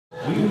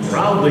We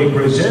proudly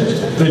present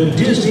the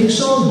Disney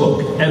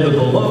Songbook and the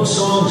beloved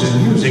songs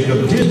and music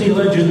of Disney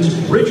legends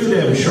Richard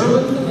M.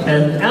 Sherman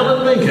and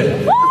Alan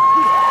Menken.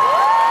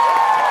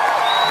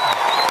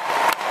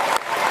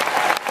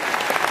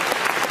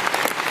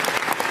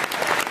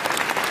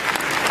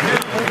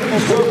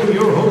 Please welcome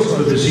your host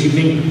for this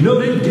evening,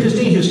 noted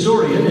Disney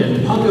historian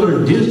and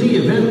popular Disney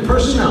event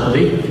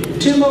personality,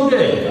 Tim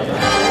O'Day.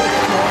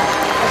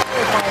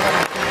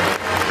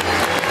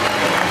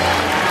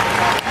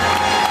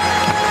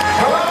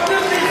 Hello,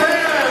 Disney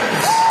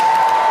fans!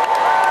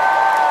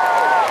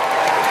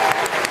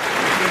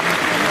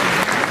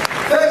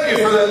 Thank you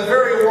for that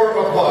very warm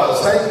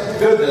applause. Thank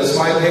goodness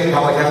my ping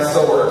polycat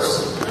still works.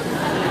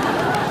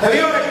 Have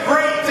you had a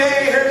great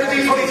day here at the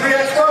D23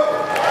 Expo?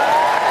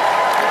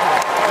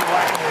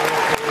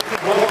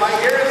 Well, I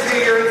guarantee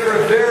you're in for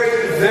a very,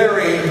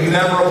 very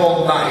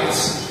memorable night.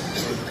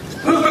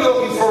 Who's been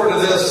looking forward to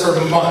this for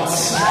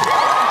months?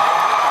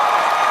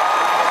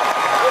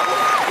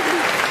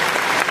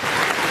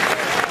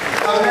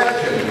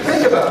 Imagine,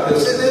 think about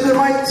this. It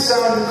might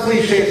sound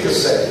cliche to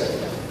say,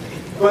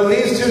 but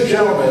these two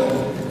gentlemen,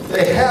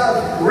 they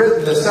have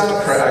written the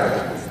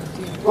soundtrack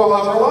of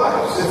our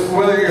lives,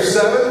 whether you're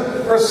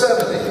 7 or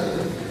 70.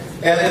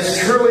 And it's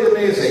truly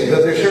amazing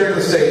that they're sharing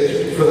the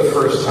stage for the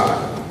first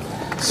time.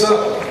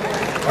 So,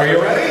 are you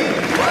ready?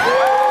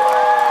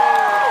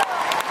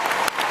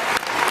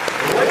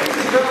 Ladies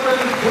and gentlemen,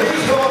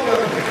 please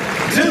welcome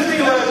Disney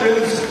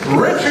legends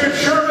Richard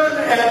Sherman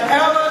and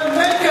Alan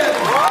Menken.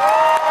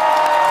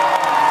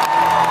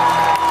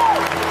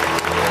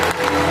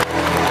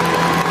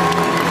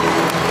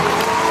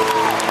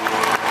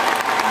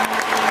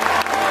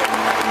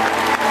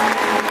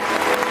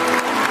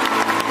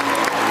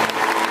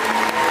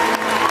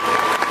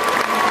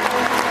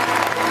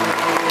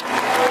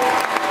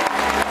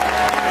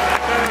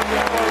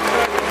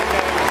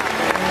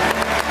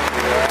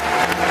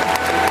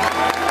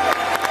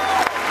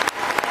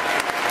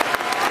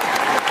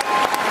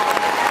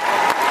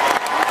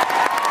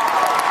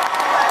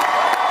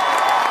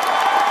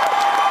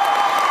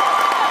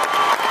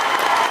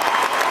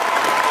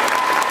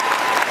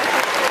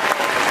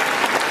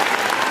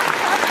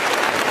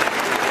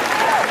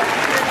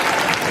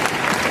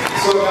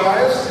 So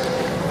guys,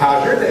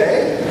 how's your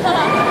day?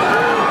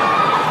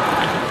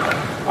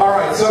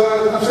 Alright, so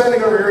I'm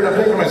standing over here and I'm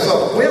thinking to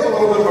myself, we have a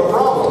little bit of a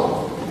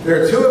problem.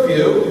 There are 2 of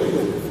you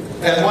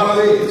and 1 of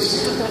these.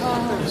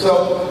 So,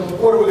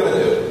 what are we going to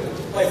do?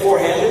 Play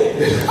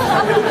four-handed?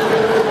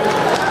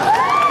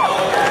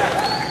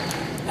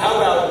 How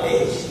about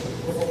age?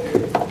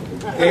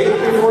 Age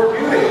before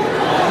beauty.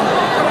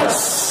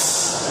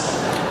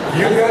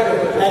 You got it.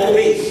 At the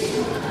beach.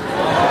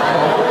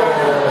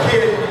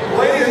 Kid,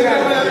 ladies and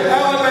gentlemen,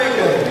 Alan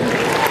Menken.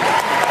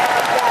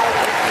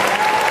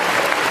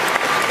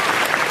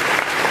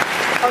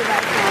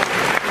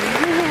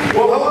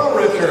 Well, hello,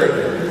 Richard.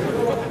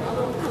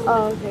 Oh,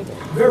 okay.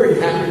 Very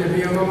happy to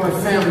be among my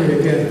family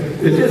again.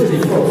 The Disney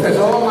folks, that's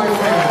all my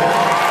family.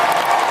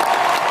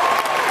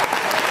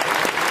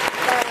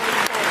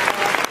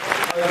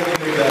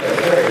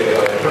 There you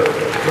go.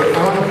 Perfect. I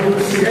want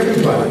to see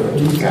everybody.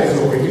 These guys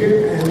over here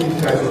and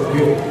these guys over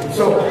here.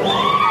 So,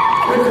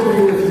 good to be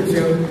with you,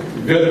 Tim.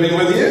 Good to be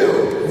with you.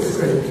 It's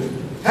great.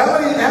 How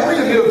many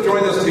of you have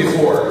joined us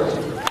before?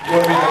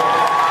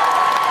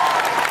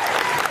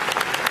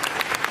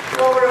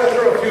 Well, we're going to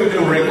throw a few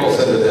new wrinkles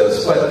into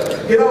this,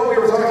 but you know, we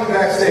were talking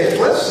backstage.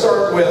 Let's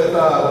start with,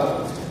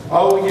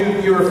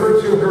 you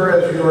referred to her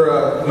as your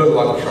good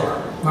luck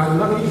charm. My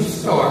lucky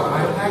star.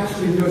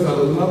 There was a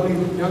lovely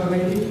young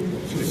lady.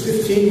 She was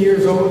 15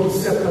 years old. She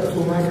stepped up to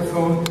a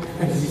microphone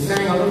and she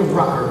sang a little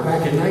rocker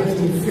back in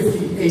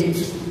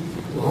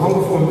 1958, long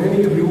before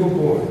many of you were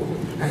born.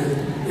 And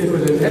it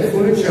was Annette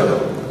Funicello.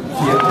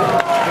 She had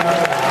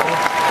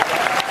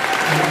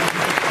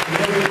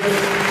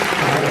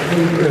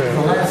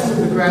the last of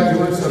the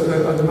graduates of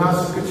the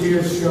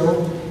Musketeers show,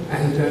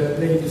 and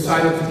they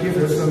decided to give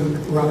her some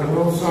rock and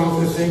roll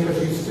songs to sing,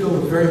 because she's still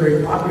very,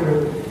 very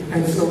popular.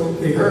 And so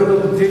they heard a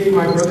little ditty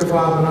my brother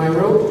Bob and I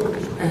wrote,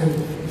 and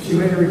she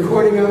made a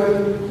recording of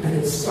it, and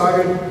it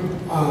started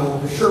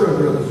the Sherman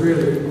Brothers,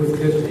 really, with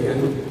Disney.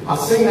 And I'll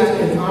sing that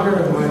in honor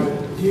of my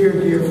dear,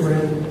 dear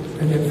friend,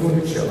 Annette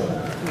Funicello.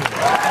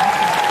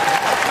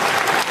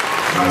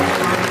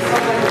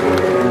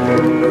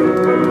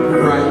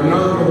 Writing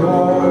on the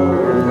wall,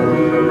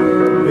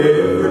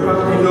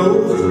 everybody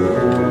knows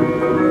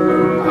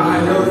I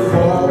love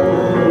fall,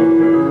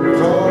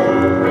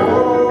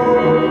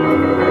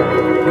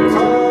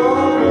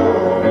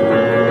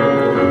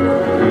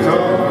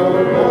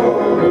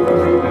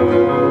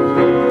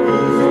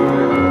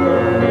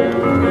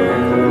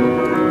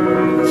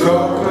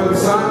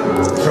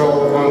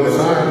 chalk on the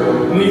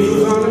sign,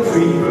 needles on the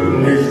tree.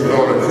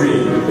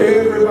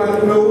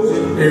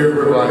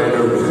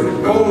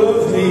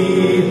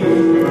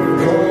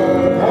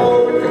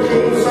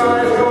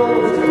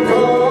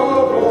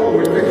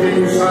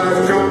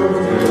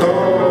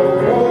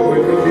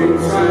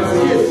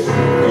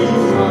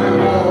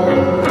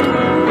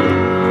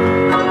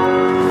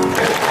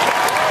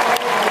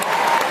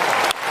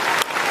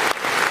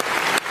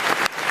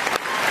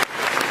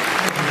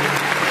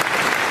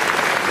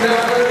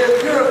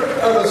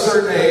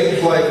 certain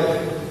age, like,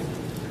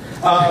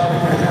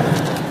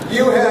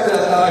 you had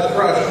a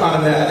crush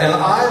on Annette, and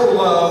I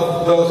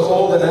love those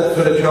old Annette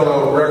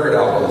Funicello record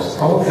albums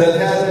that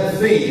had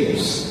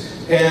themes,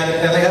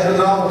 and they had the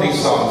novelty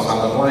songs on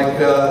them, like,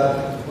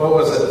 what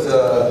was it,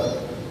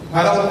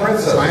 Pineapple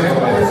Princess.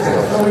 Pineapple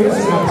Princess. Oh,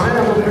 yes,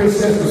 Pineapple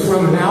Princess was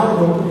from an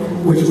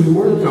album which we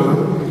worked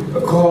on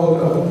called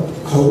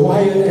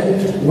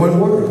Hawaiiannette, one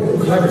word,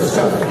 clever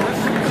stuff.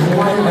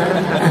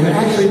 And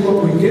actually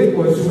what we did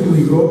was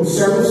we wrote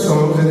several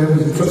songs and then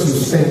we took some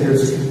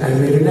standards and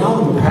made an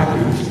album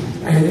package.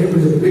 And it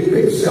was a big,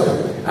 big seller.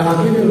 And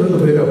I'll give you a little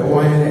bit of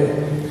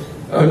Hawaiiannette.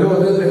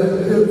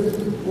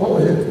 What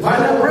was it?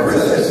 Pineapple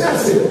Princess,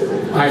 that's it.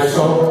 I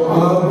saw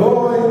a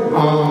boy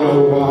on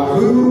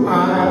Oahu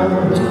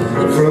Island,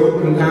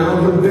 floating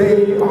down the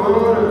bay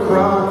on a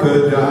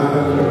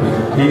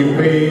crocodile. He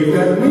waved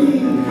at me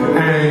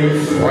and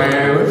he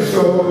swam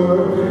ashore,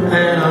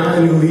 and I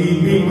knew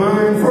he'd be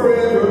mine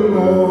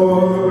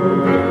forevermore.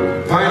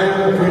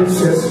 Pineapple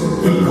Princess,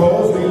 he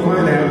calls me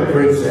Pineapple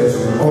Princess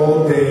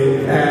all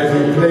day as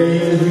he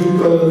plays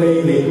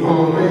ukulele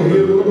on the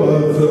hill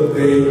of the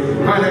bay.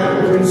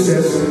 Pineapple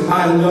Princess, I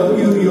love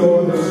you,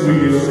 you're the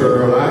sweetest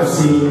girl I've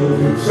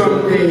seen.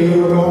 Someday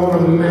you're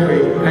gonna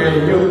marry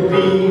and you'll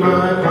be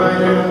my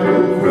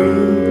pineapple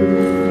queen.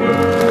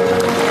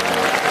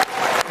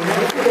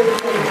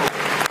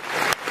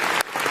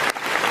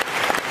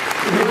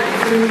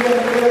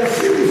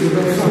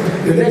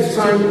 The next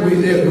time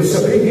it was a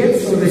big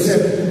hit, so they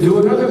said, do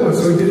another one.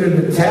 So we did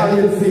an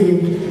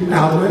Italian-themed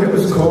album, and it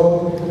was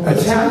called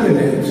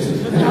Hawaiiannette.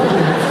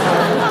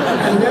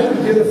 And then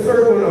we did a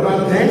third one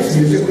about dance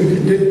music. We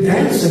did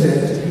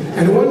Dance-annette.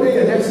 And one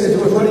day Annette said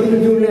to us, what are you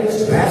going to do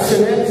next?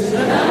 Bass-annette?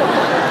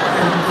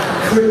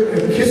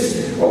 And kiss,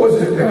 what was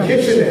it? A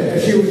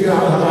kitchenette. She was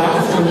out of the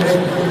house one day,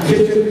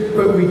 kitchen,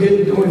 but we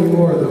didn't do any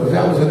more of those.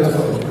 That was enough of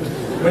them.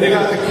 When you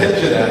got the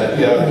kitchenette,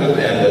 you have to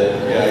end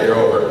it. Yeah, you're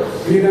over.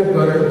 Peanut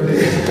butter.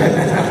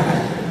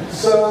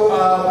 So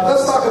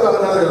let's talk about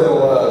another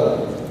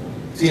little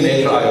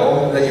teenage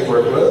idol that you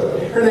worked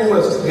with. Her name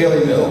was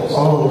Haley Mills.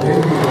 Oh,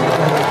 Haley Mills.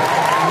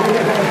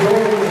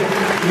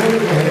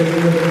 An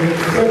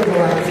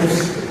incredible actress.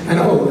 And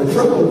the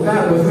trouble with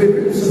that was we'd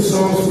written some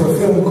songs for a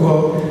film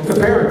called The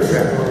Parent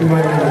Trap. You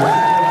might know.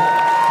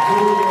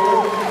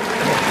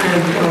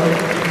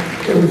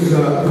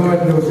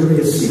 And there was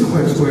really a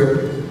sequence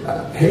where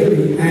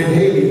Haley and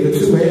Haley, the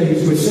two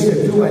Haleys, would sing a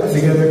duet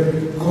together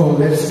called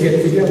Let's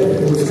Get Together.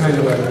 It was kind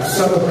of a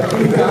subtle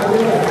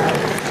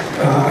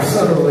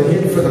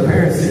hint for the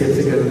parents to get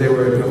together. They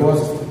were a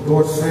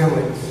divorced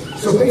family.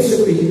 So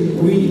basically,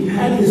 we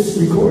had this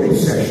recording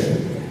session,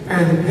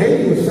 and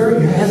Haley was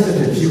very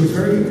hesitant. She was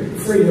very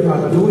afraid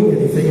about doing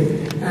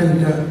anything.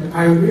 And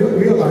I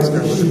realized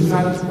that she was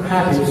not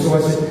happy. So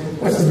I said,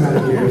 what's the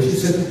matter here? She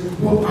said,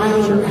 well,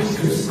 I'm an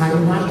actress.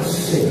 I'm not a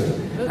singer.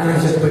 And I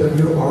said, but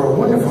you are a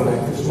wonderful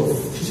actress. Well,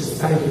 she said,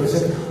 thank you. I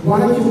said, why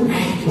don't you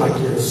act like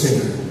you're a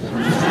singer?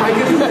 She said, I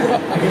can do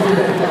that. I can do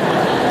that.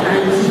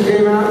 And she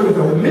came out with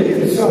a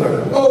million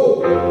seller.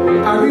 Oh,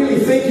 I really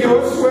think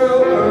you're swell.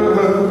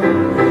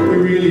 We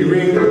really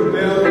ring the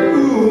bell.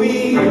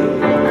 Ooh-wee.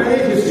 And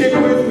if you stick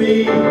with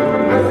me,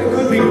 nothing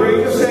could be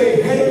great to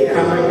say, hey,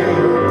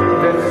 alligator,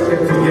 let's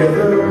get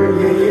together.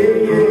 Yeah, yeah,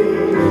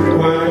 yeah.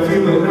 Why don't you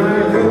and I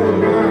come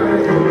mine?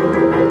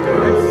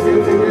 Let's get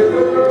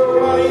together.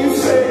 What do you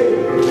say?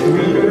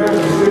 We could have a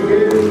stick in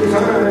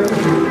time.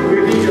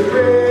 We'll be your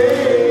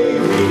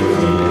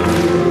crazy.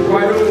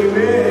 Why don't we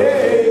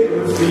make a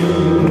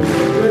scene?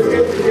 Let's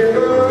get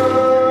together.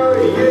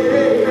 Yeah,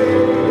 yeah, yeah.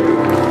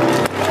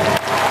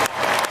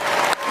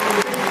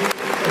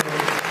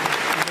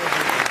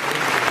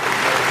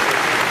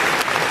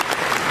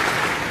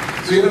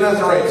 So you didn't have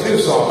to write two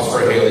songs for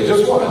Haley,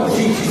 just one.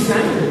 She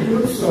sang it.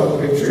 You saw a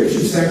picture. She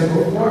sang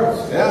both parts.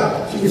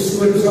 Yeah. She just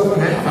split herself in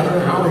half. I don't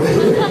know how they do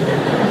it.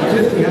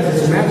 Disney has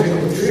this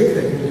magical trick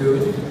they can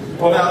do.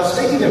 Well, now,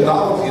 speaking of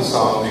novelty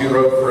songs, you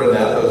wrote for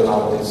Annette those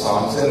novelty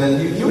songs, and then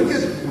you would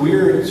get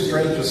weird,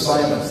 strange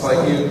assignments.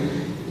 Like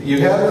you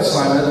had an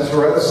assignment to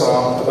write a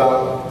song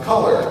about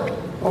color.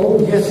 Oh,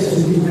 yes,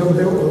 indeed.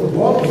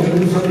 Walt was going to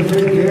do something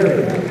very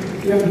daring.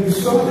 Yeah, you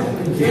saw that.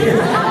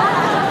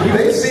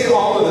 They see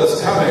all of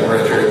this coming,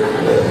 Richard.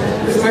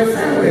 It's my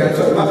family. I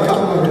told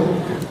them.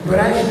 But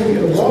actually,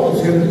 Walt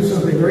was going to do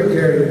something very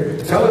daring.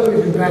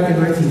 Television back in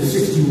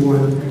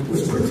 1961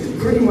 was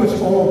pretty much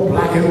all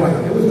black and white.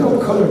 There was no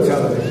color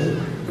television.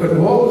 But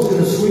Walt was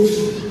going to switch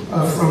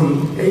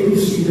from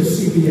ABC to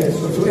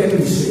CBS, or to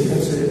NBC,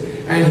 that's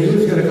it. And he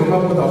was going to come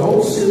up with a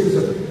whole series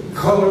of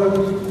color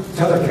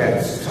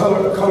telecasts,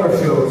 color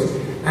shows.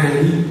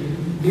 And he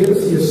gave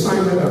us the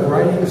assignment of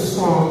writing a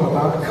song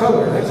about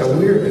color. That's a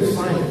weird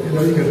assignment. You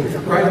know, you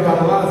can write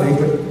about a lot of things,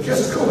 but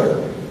just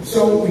color.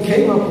 So we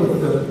came up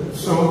with the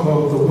song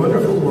called The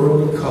Wonderful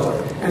World of Color.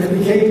 And it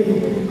became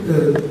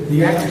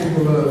the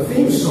actual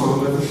theme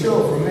song of the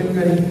show for many,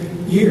 many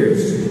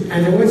years.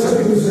 And it went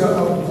something, it was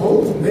a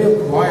whole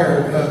male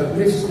choir,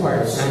 mixed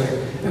choir sang it.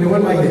 And it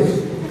went like this.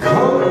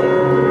 Color,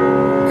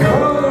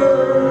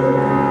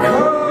 color,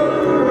 color.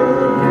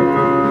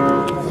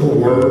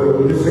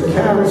 world is a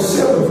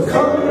carousel of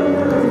color,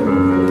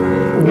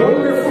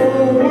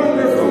 wonderful,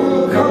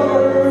 wonderful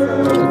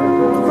color.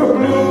 The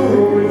blue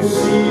rolling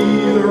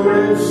sea, the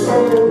red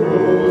summer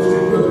rose,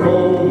 the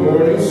gold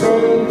morning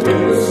sun in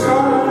the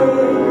sky,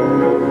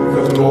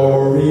 the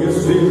glorious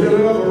vision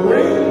of a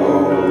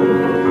rainbow,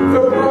 the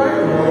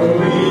bright young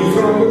leaves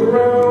on the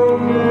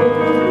ground.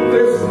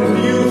 There's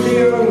beauty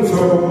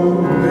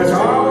untold that's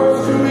ours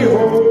to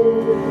behold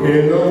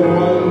in the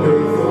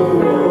wonderful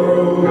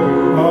world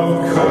of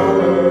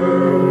color,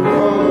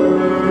 color,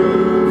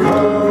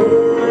 color.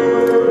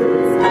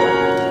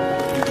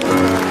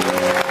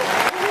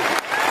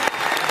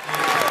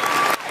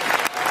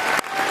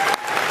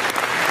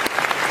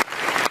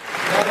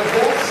 Now, does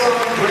that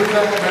song bring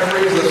back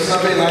memories of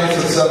Sunday nights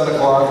at 7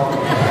 o'clock?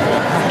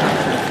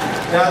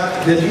 Now,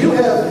 did you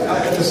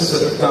have, this is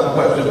a dumb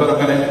question, but I'm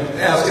going to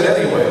ask it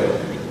anyway.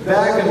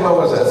 Back in, what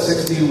was that,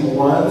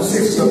 61,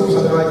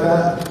 something like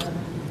that?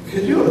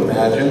 Could you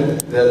imagine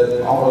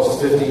that almost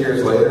 50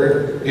 years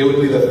later, it would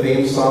be the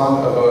theme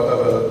song of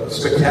a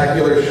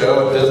spectacular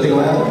show at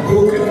Disneyland?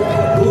 Who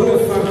would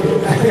have thunk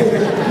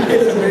it?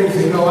 It's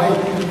amazing. No,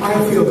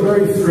 I feel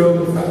very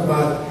thrilled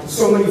about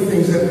so many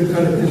things that we've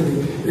done at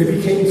Disney. They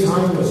became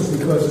timeless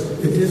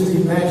because the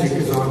Disney magic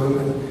is on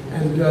them.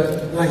 And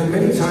like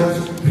many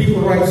times,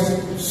 people write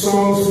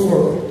songs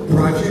for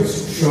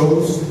projects,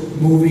 shows,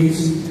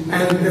 movies,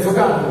 and they're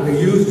forgotten. They're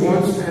used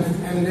once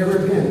and never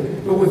again.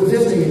 But with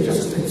Disney,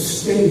 it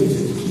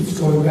stays. It keeps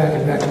going back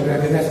and back and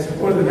back. And that's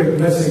one of the big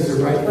blessings of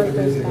writing for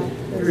Disney.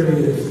 It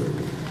really is.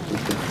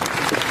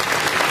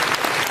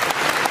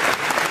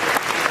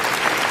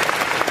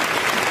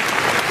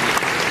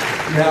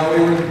 Now,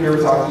 we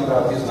were talking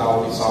about these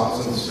novelty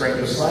songs and strange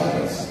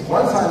assignments.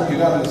 One time you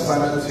got an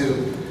assignment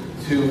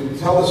to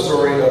tell the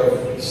story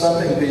of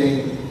something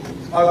being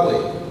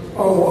ugly.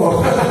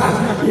 Oh,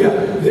 yeah.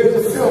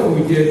 There's a film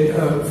we did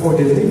for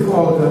Disney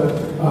called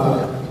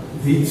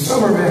the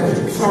Summer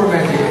Magic. Summer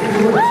Magic.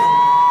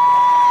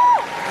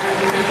 And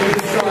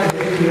it starred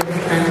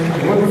and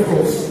a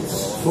wonderful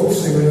folk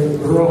singer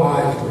named Earl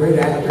Ives, a great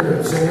actor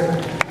and singer.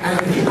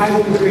 And I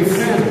was a great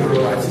fan of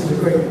Earl Ives. He's a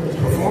great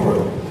performer.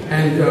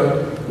 And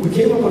we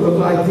came up with a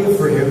little idea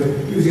for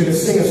him. He was going to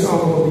sing a song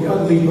called The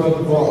Ugly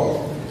Bug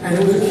Ball. And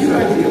it was a cute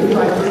idea. We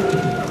liked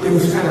it. It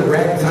was kind of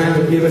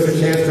ragtime. It gave us a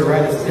chance to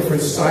write a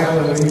different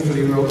style than we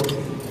usually wrote.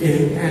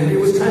 And it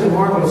was kind of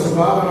marvelous. And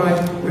Bob and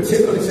I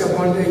particularly said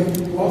one day,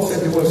 Walt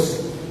said to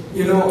us,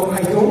 you know,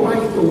 I don't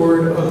like the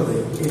word ugly.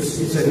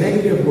 It's a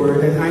negative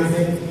word, and I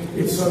think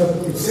it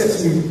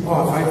sets me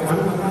off.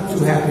 I'm not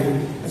too happy.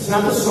 It's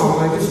not the song.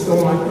 I just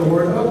don't like the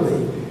word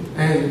ugly.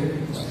 And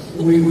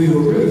we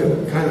were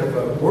really kind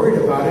of worried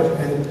about it.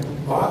 And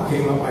Bob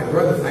came up, my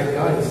brother, thank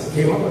God, he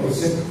came up and he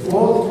said,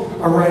 Walt,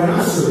 a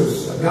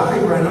rhinoceros, a guy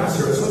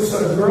rhinoceros, looks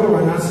at a girl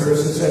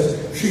rhinoceros and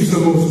says, she's the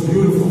most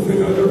beautiful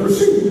thing I've ever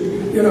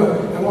seen. You know,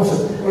 and Walt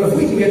said, well, if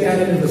we can get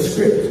that into the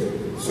script.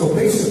 So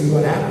basically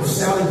what happened,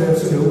 Sally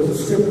Benson, who was a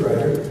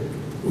scriptwriter,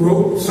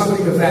 wrote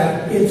something of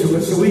that into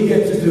it, so we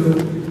get to do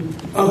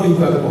Ugly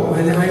Bug Ball.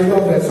 And I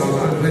love that song.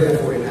 I'm going to play that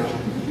for you now.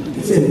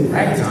 It's in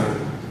ragtime.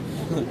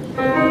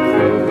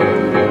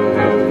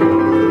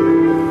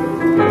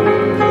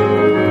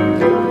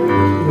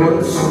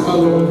 Once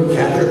alone, the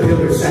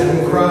caterpillar sat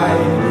and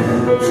cried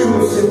to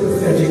a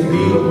sympathetic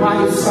beetle by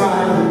his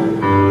side.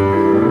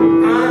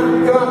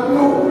 I've got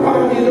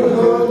nobody to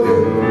hug.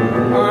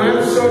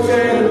 I'm such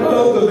an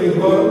ugly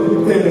bug.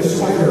 Then a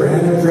spider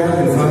and a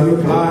dragonfly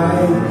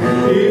replied,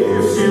 if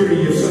you're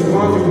serious and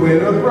want to win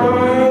a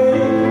prize,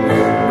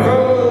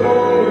 come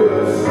along with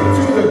us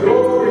to the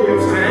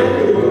glorious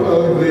annual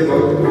Ugly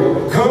Bug Ball.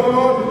 Come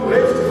on,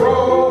 let's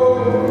crawl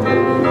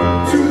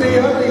to the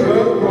Ugly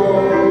Bug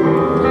Ball.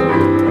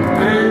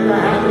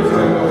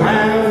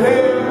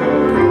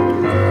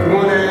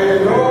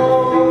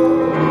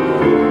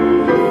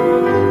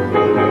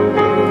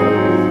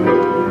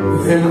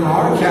 Then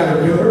our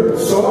caterpillar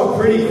saw a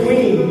pretty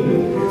queen.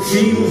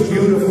 She was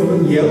beautiful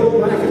in yellow,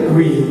 black, and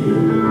green.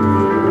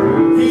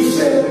 He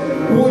said,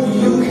 would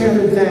you care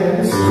to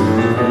dance?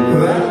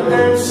 That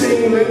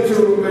dancing led to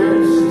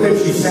romance. Then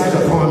she sat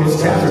upon his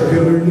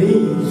caterpillar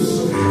knees,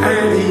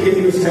 and he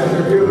gave his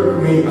caterpillar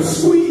queen a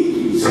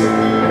squeeze. Soon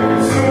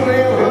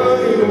they'll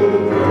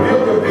honeymoon,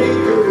 build a big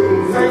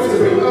cocoon, thanks to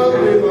the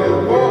Ugly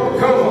Bug Ball.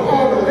 Come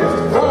on, let's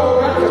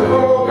crawl, back to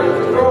crawl, back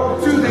to crawl,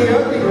 to the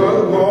Ugly Bug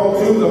Ball,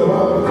 to the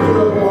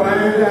ball,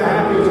 and the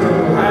happy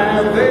time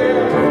have there.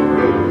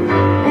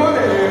 One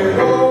and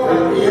all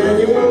at the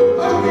annual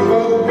Ugly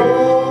Bug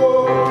Ball.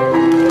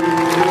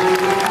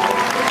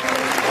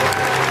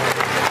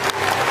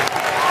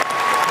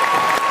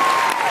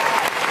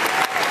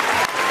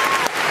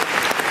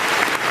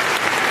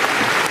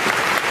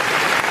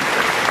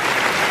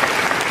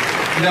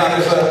 Now,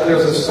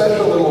 there's a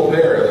special little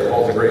bear that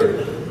Walter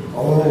Great.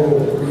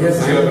 Oh, yes,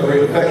 you have a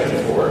great affection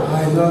for.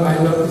 I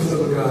love this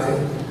little guy.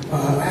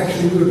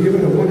 Actually, we were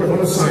given a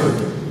wonderful assignment.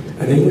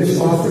 An English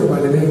author by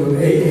the name of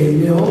A.A.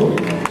 Milne.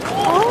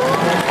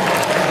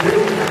 I've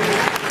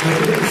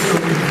written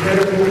some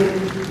incredible,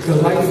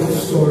 delightful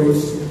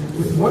stories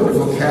with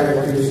wonderful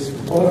characters,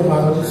 all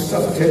about the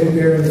stuffed teddy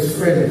bear and his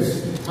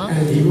friends.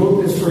 And he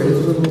wrote this for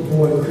his little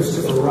boy,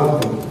 Christopher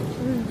Robin.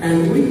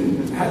 And we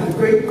had the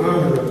great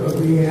honor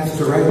of being asked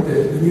to write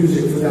the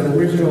music for that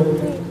original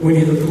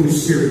Winnie the Pooh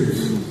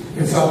series.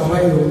 And so I'll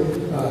play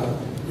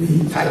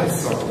the title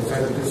song, which I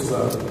just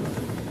love.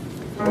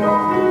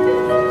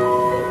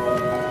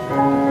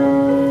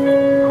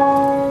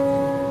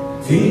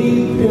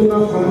 Deep in the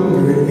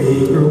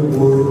 100-acre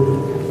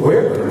wood,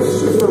 where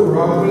Christopher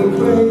Robin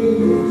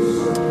plays,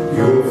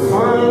 you'll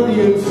find the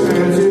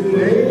enchanted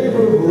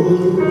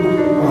neighborhood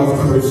of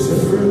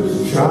Christopher's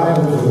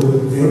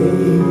childhood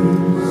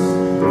days.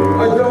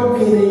 A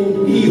doggy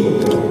named Eel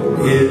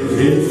is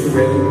his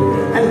friend,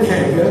 and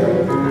Kanga,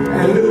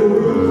 and Little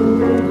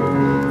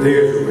Roo.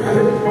 There's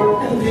Rabbit,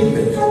 and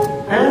Piglet,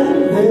 and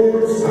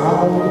there's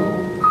Owl.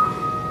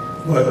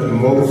 But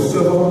most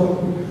of all,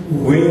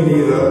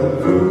 Winnie the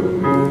Pooh.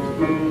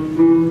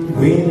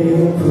 Winnie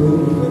the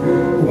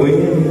Pooh,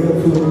 Winnie the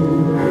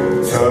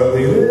Pooh.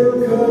 Tubby little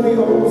cubby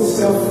all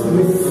stuffed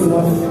with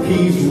fluff.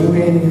 He's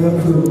Winnie the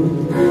Pooh,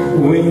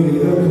 Winnie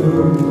the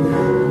Pooh.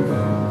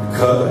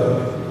 Cut.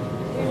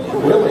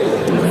 Willie.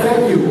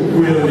 Thank you,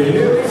 Willie.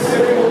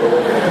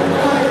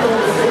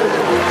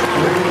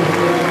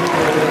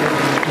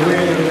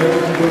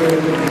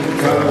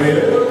 Tubby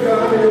little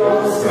cubby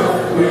all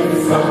stuffed with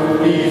fluff.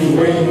 He's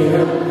Winnie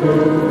the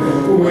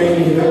Pooh,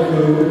 Winnie the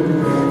Pooh.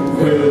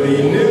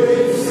 Willie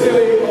nilly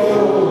silly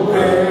old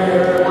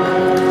bear.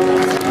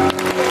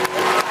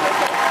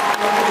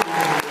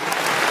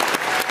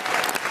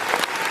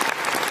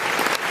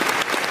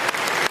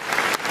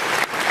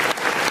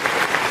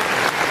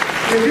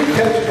 Did you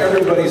catch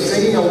everybody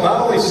singing,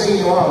 not only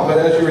singing along, but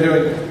as you were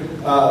doing,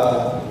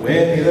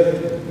 Winnie the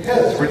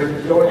Yes, we're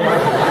going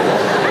back.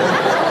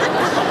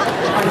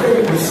 I think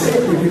it was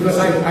sacred because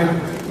I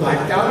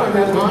blacked out on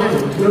that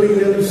line. Willie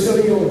nilly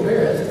silly old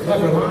bear. That's a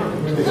clever line.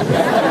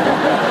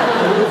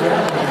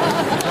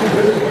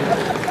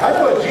 I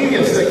thought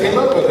genius that came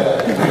up with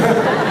that.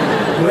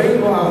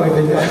 Lane Wild, I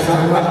did that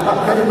time.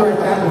 I didn't write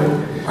that one.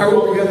 I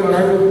wrote the other one.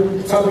 I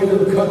wrote Tubby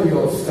Little Cubby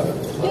all stuff.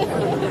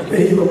 And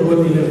he wrote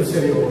Willie nilly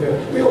silly old bear.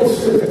 We all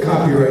split the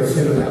copyrights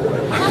in on that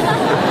one.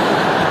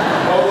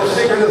 Oh, the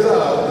secret is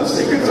out. The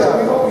secret's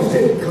out. We always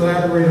did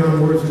collaborate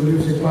on words and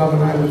music. Bob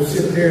and I would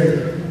sit there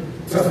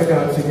and tough it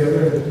out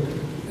together.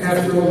 And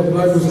after all the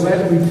blood was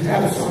let, we'd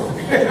have a song.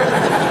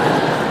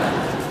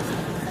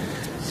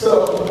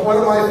 So, one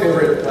of my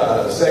favorite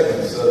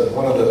segments,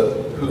 one of the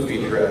Pooh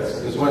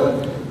featurettes, is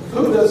when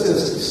Pooh does his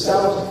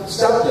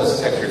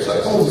stoutness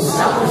exercises. Oh,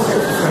 stoutness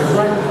exercise,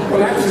 right?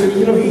 Well, actually,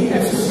 you know, he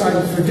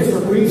exercises for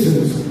different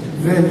reasons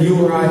than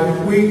you or I.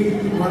 We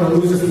want to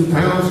lose a few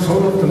pounds,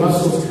 tone up the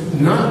muscles.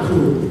 Not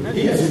Pooh.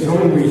 He has his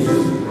own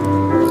reasons.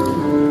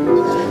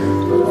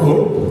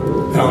 Up,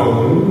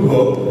 down,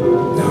 up,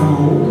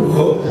 down,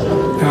 up,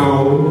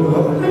 down,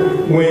 up.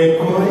 When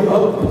I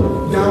up,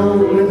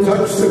 down, and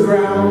touch the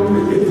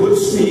ground, it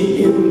puts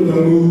me in the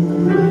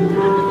mood.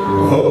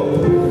 Up,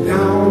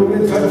 down,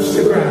 and touch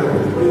the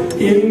ground,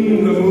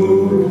 in the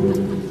mood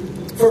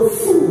for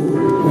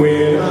food.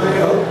 When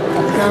I up,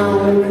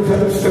 down, and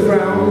touch the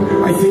ground,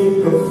 I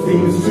think of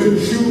things to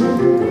chew,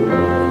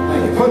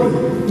 like honey,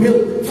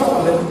 milk,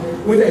 chocolate.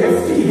 With a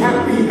hefty,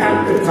 happy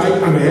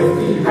appetite, I'm a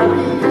hefty,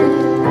 happy.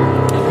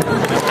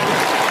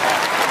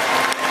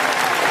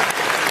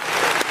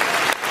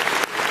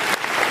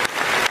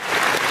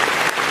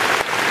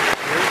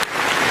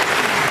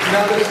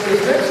 Now, this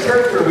next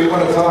character we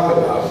want to talk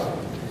about,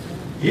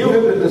 you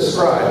have been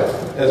described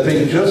as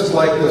being just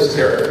like this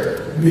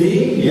character.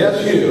 Me?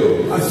 Yes,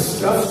 you. A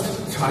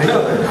stuffed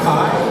tiger?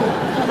 Hi.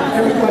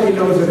 Everybody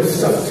knows that a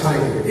stuffed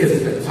tiger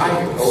isn't a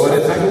tiger. Oh, what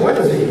is it? What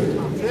is he?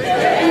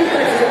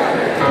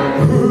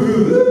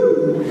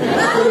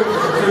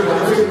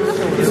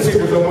 These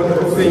tigers are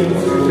wonderful things.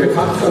 Their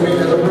tops are made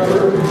out of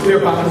rubber. Their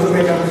bottoms are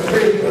made out of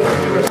string.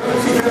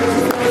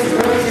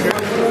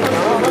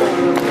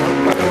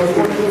 But the most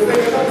wonderful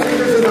thing about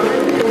tigers is I'm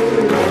the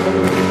only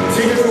one.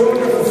 Tigers are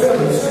wonderful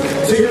fellas.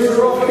 Tigers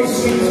are awfully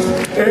sweet.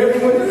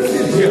 Everyone is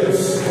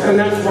jealous. And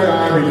that's why I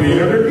repeat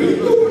and repeat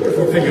the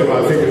wonderful thing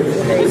about tigers.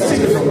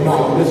 Tigers are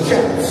marvelous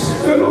chaps.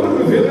 They're not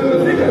the villain of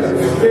the figures.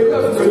 They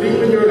love to leap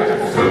in your lap.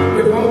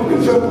 They're bumpy,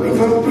 jumpy,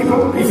 humpy,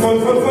 humpy, fun,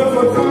 fun, fun,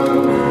 fun, fun.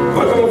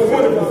 But the most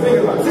wonderful thing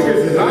about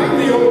tigers is I'm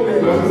the only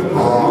one.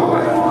 Oh,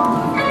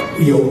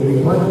 the only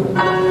one.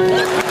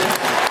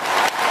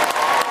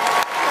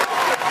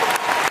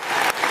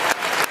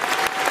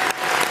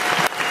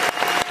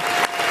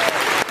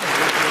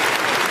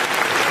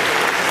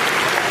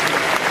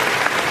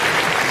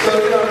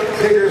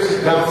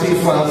 Bouncy,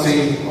 flouncy,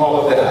 all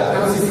of that.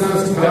 Bouncy,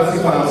 flouncy, bouncy,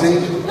 flouncy.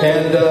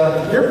 And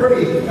you're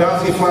pretty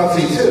bouncy,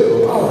 flouncy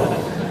too. Oh.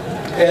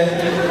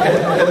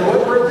 And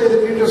what birthday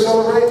did you just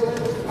celebrate?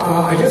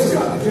 I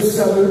just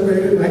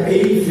celebrated my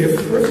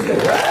 85th birthday.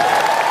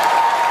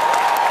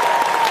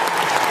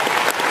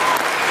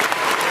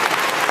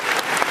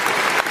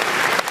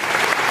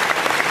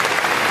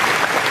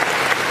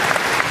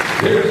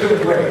 You're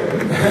doing great.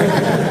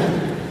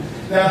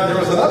 Now, there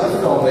was another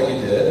film that you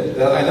did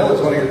that I know is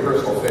one of your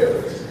personal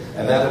favorites,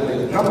 and that would be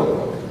the Jungle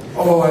Book.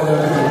 Oh, I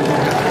love it.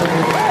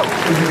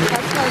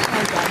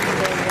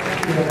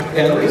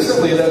 And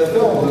recently that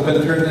film has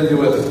been turned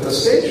into a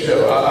stage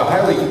show, a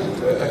highly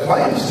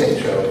acclaimed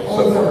stage show.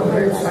 Oh, no, I'm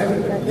very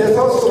excited. Yeah,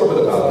 tell us a little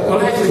bit about that.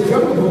 Well, actually,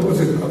 Jungle Book was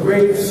a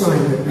great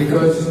assignment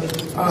because,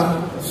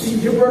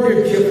 see,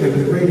 Rudyard Kipling,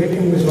 the great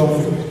English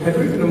author, had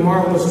written a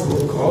marvelous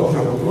book called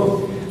Jungle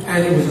Book,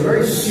 and it was a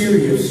very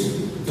serious,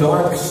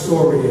 dark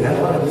story. It had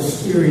a lot of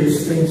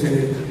mysterious things in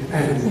it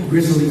and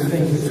grisly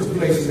things that took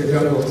place in the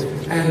jungle.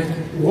 And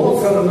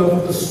Walt fell in love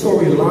with the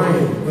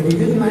storyline, but he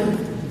didn't like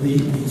the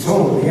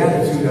tone, the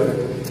attitude of it.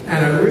 And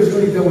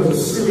originally there was a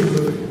series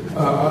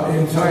of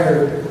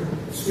entire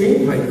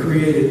screenplay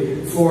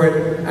created for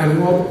it, and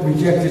Walt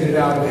rejected it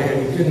out of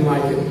hand. He didn't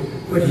like it,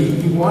 but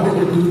he wanted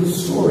to do the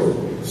story.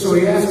 So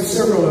he asked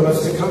several of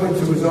us to come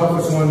into his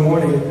office one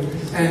morning,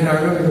 and I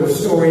remember there were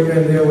story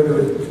men there, there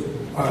were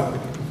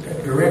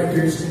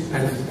directors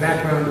and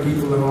background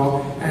people and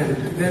all, and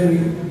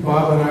then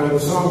Bob and I were the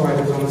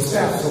songwriters on the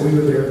staff, so we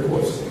were there, of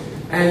course.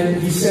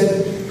 And he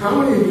said, how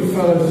many of you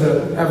fellows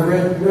have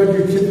read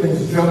Rudyard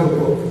Kipling's Jungle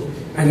Book?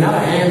 And not a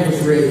hand was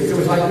raised. It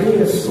was like being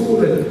in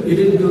school and you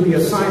didn't do the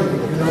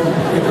assignment, you know,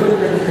 you couldn't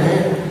raise your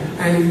hand.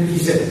 And he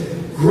said,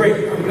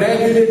 great, I'm glad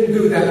you didn't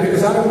do that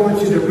because I don't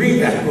want you to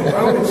read that book.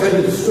 I want to tell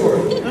you the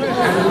story.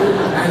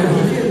 And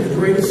he did. The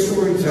greatest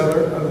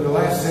storyteller of the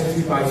last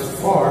century by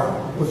far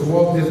was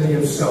Walt Disney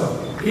himself.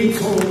 He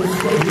told us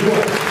what he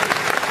was.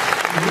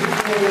 And he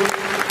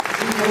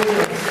told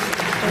us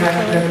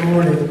that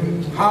morning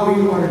how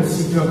he wanted to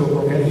see Jungle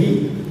Book. And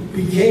he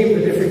became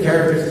the different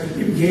characters.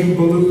 He became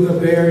Baloo the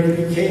bear. He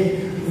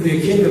became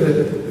the king of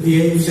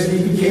the apes. And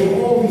he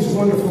became all these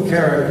wonderful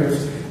characters.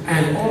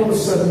 And all of a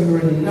sudden, we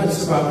were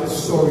nuts about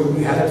this story.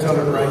 We had to tell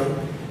it right.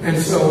 And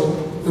so,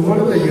 one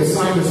of the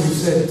assignments, he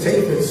said,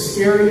 take the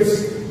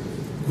scariest,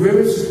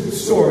 grimmest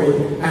story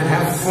and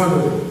have fun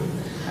with it.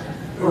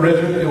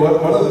 Richard,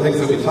 one of the things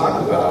that we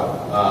talked about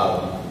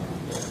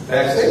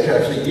backstage,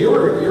 actually, you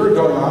were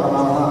going on and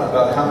on and on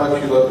about how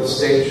much you love the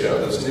stage show,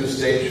 this new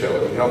stage show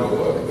at the Jungle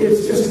Book.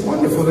 It's just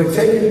wonderful. They've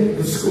taken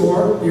the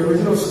score, the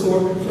original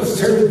score, plus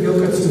Terry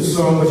Gilbertson's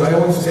song, which I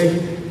always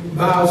take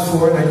vows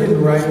for, and I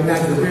didn't write, and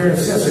that's the bare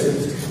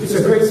necessities. It's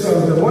a great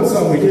song. The one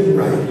song we didn't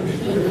write,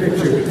 the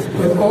picture,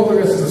 but all the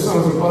rest of the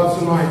songs were Bob's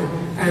and mine.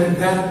 And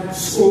that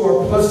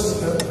score, plus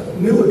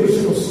new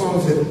additional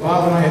songs that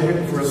Bob and I had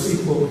written for a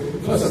sequel,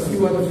 plus a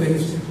few other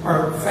things,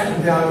 are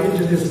fattened out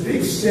into this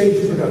big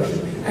stage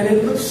production. And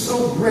it looks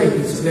so great.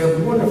 They have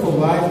wonderful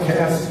live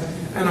cast,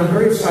 and I'm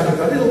very excited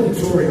about it. It'll be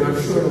touring. I'm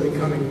sure it'll be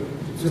coming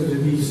to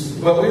the East.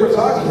 But we were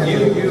talking,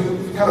 you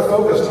kind of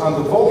focused on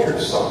the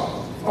Vultures song.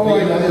 Oh,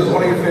 that is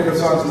one of your favorite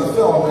songs in the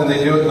film, and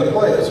they do it in the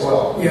play as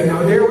well. Yeah,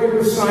 now there we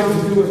were signed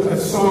to do a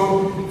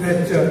song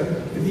that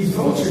these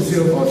vultures,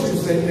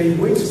 vultures, they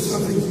wait till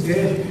something's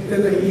dead,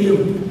 then they eat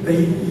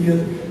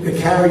them, they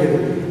carry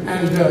it,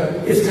 and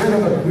it's kind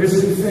of a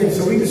grisly thing.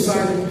 So we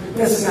decided,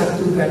 let's not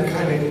do that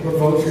kind of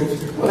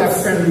vultures. We'll have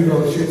friendly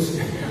vultures.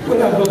 We'll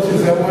have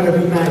vultures that want to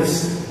be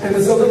nice. And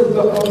there's a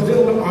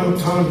little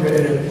entendre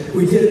in it.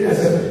 We did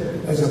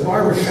it as a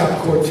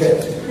barbershop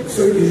quartet.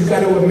 So you've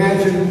got to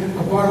imagine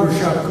a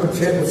barbershop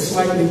quartet with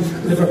slightly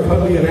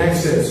Liverpudlian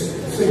accents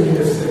singing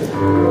this thing.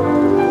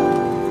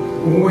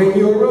 When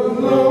you're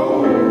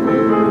alone,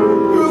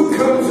 who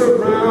comes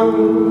around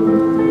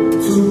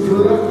to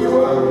pluck you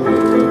up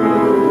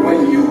when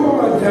you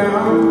are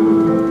down?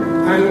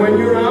 And when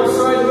you're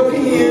outside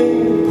looking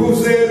in,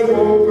 who's there to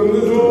open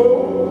the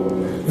door?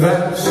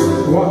 That's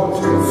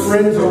what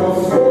friends are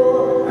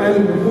for,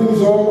 and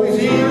who's always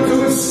here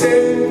to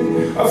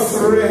extend a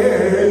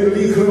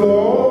friendly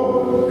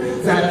claw.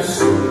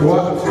 That's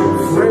what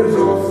friends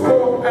are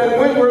for, and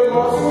when we're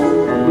lost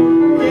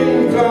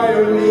in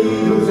dire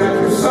need, who's at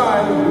your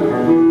side?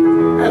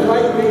 At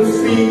lightning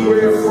speed,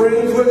 we're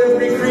friends with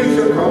every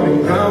creature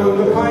coming down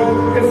the pipe.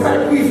 In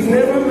fact, we've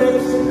never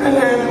met an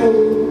animal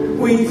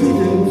we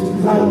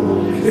didn't like.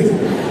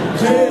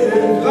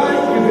 Didn't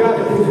like, you got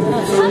it.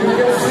 So you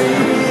can see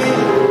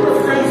we're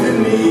friends in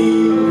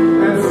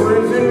need, and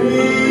friends in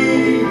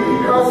need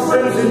are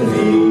friends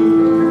indeed.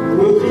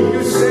 We'll keep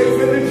you safe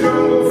in the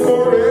jungle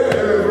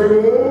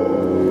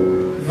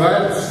forevermore.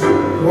 That's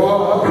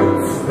what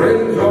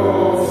friends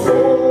are for.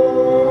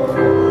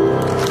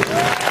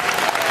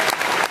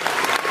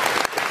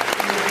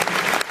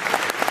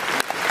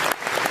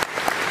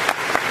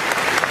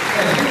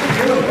 And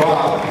you and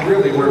Bob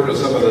really worked with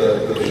some of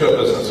the show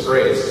business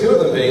greats, two of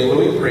them being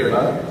Louis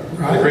Prima,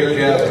 the great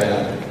jazz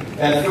man,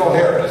 and Phil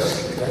Harris.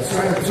 That's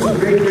right, two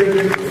great.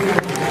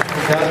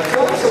 Now,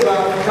 tell us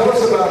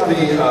about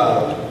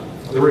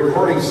the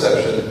recording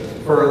session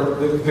for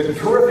the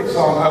terrific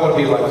song, I Want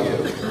to Be Like You.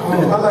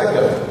 How'd that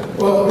go?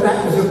 Well,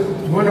 that was a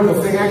wonderful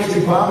thing.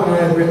 Actually, Bob and I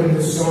had written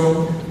this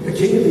song, The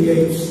King of the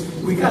Apes.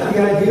 We got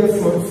the idea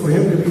for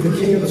him to be the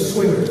king of the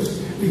swingers,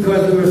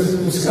 because we were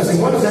discussing,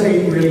 what does that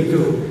ape really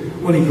do?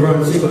 Well, he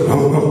grunts, he goes,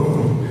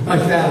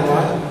 like that a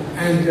lot.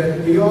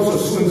 And he also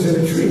swings in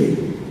a tree.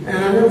 And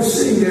I remember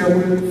sitting there,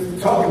 we were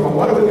talking about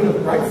what are we going to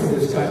write for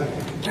this guy.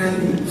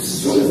 And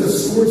as soon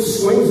as the word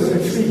swings in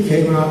the tree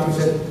came out, he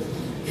said,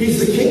 he's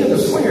the king of the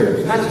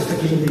swingers, not just the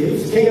king of the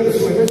apes, king of the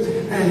swingers,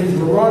 and his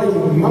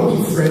marauding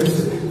monkey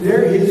friends,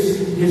 they're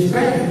his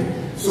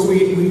band. So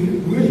we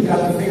really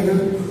got the thing of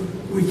them.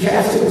 We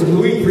cast it with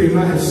Louis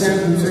Prima and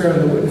Sam Butera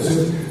and the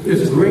Witnesses,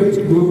 this great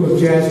group of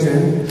jazz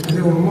men, and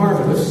they were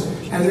marvelous.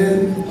 And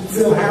then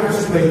Phil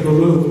Harris played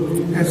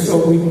Baloo, and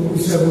so we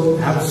said we'll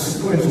have a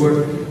sequence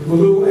where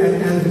Baloo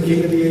and the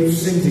King of the Apes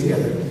sing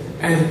together.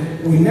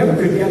 And we never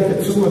could get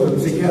the two of them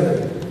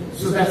together.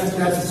 So that's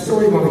the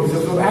story moment.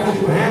 So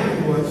actually what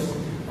happened was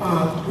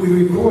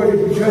we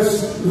recorded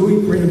just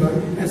Louis Prima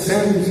and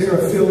Sam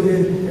Butera filled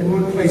in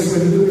one place where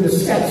they're doing the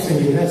scat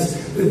singing. That's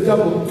the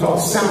double talk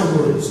sound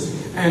words.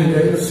 And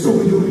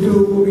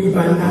Scooby-Doo,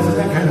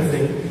 that kind of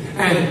thing.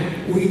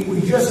 And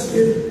we just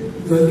did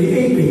the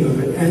aping of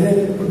it, and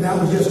then that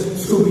was just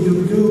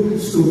Scooby-Doo,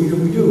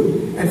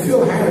 Scooby-Doo. And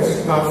Phil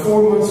Harris, about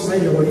 4 months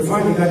later, when he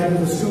finally got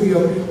into the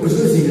studio, was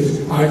listening to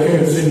this, I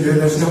can't sing there,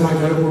 that's not my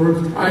kind of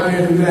word, I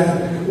can't do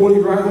that.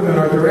 Willie Reitman,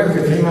 our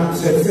director, came out and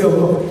said, Phil,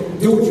 look,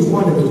 do what you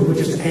want to do, but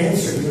just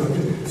answer,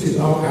 said,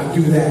 oh, I'll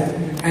do that.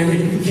 And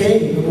it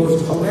became the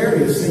most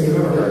hilarious thing you've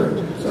ever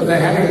heard. So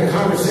they're having a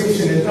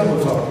conversation in double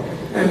talk.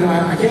 And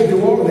I can't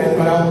do all of that,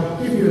 but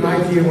I'll give you an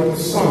idea of what the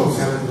song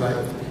sounds like.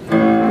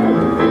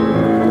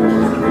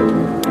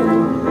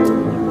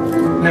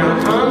 Now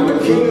I'm the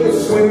king of the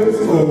swingers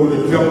over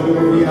the jungle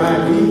of the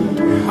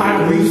ID.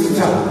 I reached the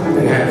top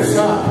and had to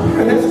stop,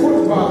 and that's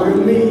what's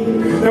bothering me.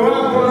 Now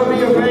I want to be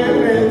a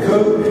man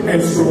cub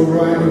and stroll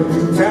right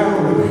into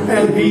town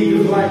and be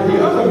just like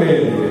the other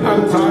men.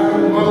 I'm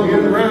tired of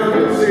monkeying around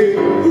and say,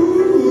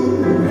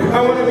 ooh,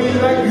 I want to be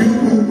like you.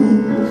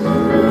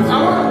 I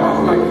want to walk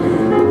like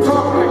you,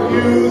 talk like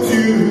you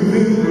too.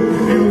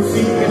 You'll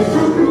see it's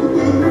true,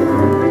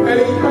 and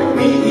it's like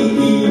me.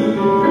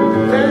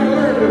 Then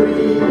learn to be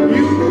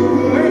you.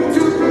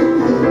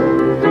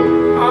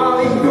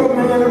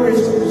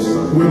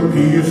 Will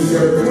be your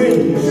set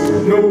twins.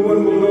 No one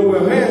will know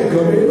where man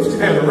is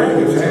and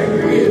orangutan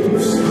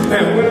begins.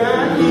 And when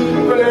I eat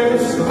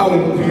bananas, I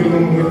won't be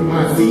them with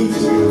my feet,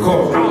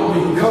 cause I'll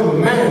become a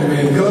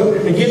man cub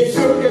and get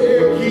some of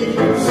their key.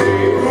 Say,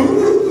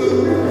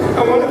 ooh, I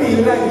wanna be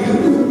like you.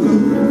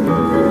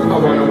 I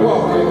wanna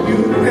walk like you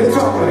and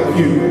talk like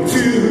you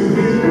too.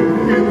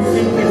 You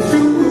see it's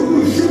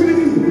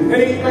true, and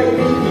ain't like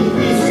me,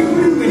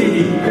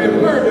 shoo-doo-doo, and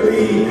learn to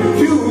be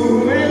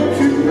human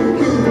too.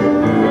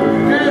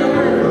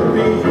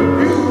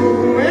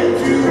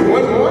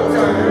 One more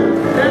time,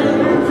 and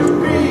learn to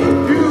be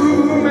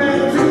human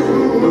too.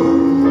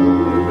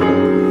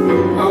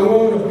 I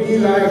want to be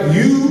like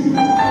you.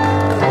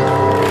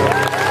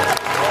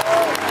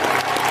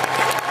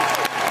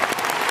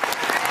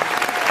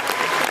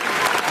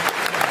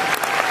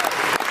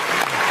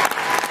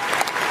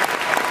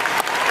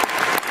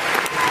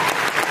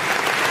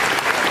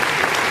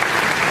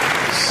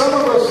 Some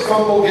of us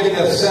fumble getting a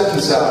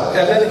sentence out,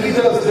 and then he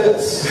does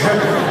this.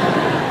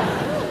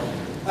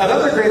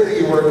 Another great that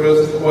you worked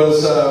with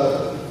was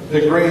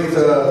the great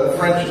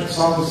French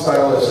song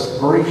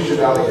stylist Maurice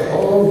Chevalier.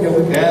 Oh, yeah.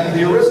 And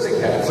the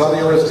Aristocats, on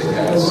the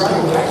Aristocats.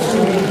 Right,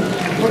 actually,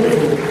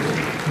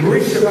 wonderful.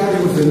 Maurice Chevalier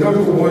was the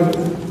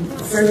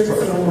 #1 French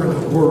performer in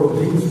the world.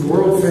 He was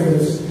world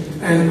famous.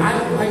 And I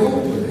go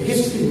into the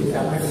history with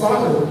that. My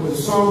father was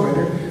a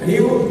songwriter, and he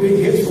wrote big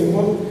hits for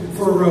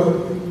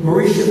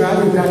Maurice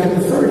Chevalier back in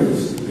the 30s.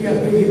 He had a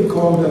big hit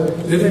called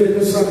Living in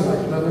the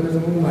Sunlight, Loving in the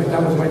Moonlight.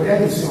 That was my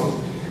daddy's song.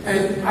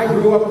 And I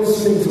grew up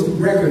listening to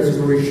records of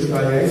Maurice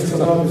Chevalier. I used to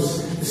love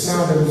the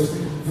sound of his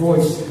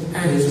voice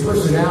and his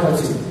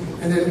personality.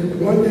 And then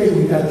one day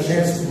we got a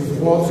chance with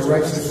WALT to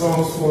write some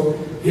songs for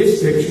his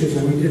pictures,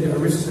 and we did the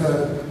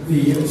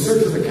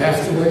Search of the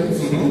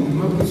Castaways,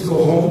 Monkeys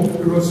Go Home.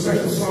 We wrote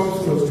special songs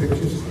for those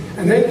pictures.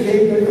 And then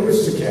came the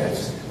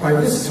Aristocats. By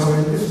this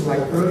time, this was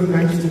like early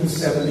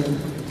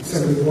 1970,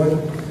 71,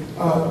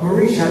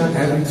 Maurice had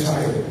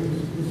retired.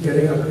 He was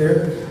getting up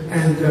there.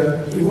 And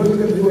he wasn't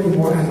going to do any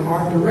more. And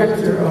our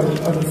director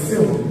of the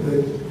film,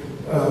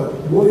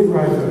 Willie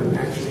Reitman,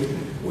 actually,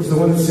 was the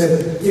one that said,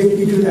 if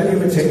you do that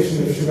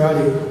imitation of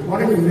Chevalier, why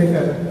don't you make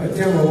a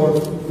demo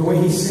of the way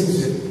he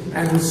sings it?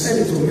 And we sent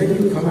it to him. Maybe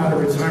you come out of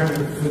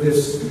retirement for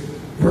this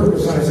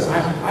purpose. And I said,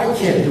 I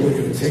can't do an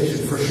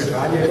imitation for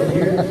Chevalier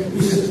here.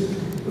 He said,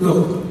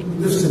 look,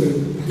 listen to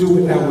me, do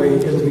it that way,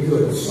 it'll be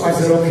good. So I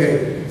said,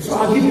 okay. So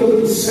I'll give you a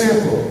little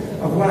sample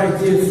of what I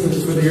did for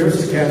the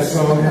Aristocats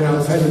song, and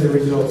I'll tell you the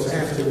results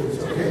afterwards,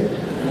 okay?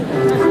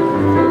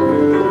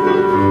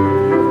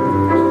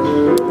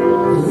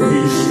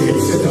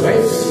 It's a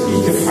dress,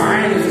 it's the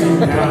finest in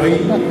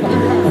Paris.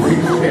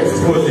 It's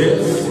for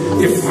this,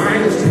 the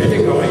finest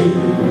pedigree.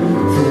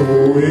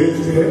 To it,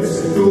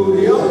 to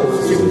the others,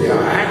 to the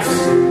hats,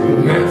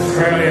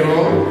 naturally,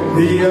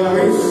 the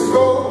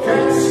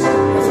Aristocats.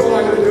 That's all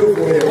I'm going to do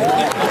for you.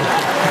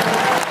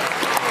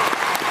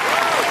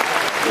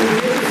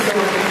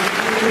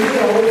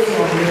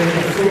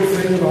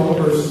 All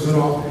the verses and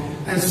all,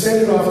 and send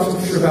it off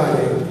to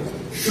Chevalier.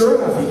 Sure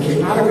enough, he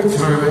came out of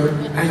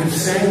retirement and he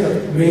sang the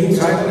main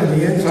title and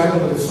the end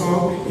title of the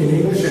song in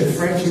English and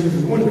French. He was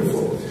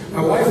wonderful.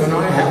 My wife and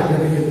I happened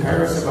to be in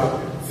Paris about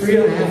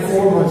 3.5,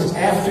 4 months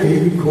after he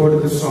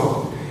recorded the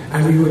song.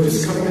 And we were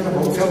just coming out of a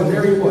hotel, and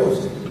there he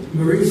was,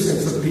 Maurice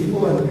and some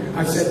people. And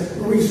I said,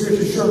 Maurice,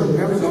 Richard Sherman,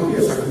 remember? Oh,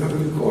 yes, I remember,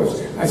 of course.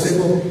 I said,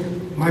 well,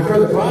 my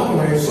brother Bob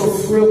and I are so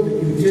thrilled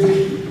that you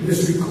did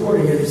this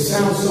recording, and it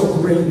sounds so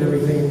great and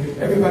everything.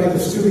 Everybody in the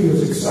studio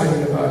was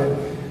excited about it.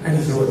 And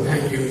he said, well,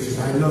 thank you. He says,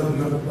 I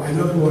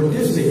love Walt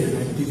Disney, and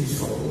I did these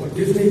for Walt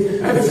Disney,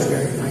 and it's a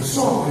very nice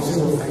song. I said,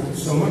 well, thank you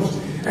so much.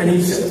 And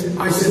he said,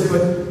 I said,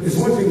 but there's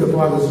one thing that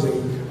bothers me.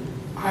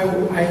 I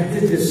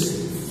did this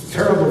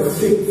terrible,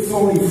 thick,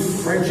 phony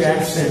French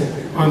accent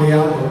on the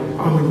album,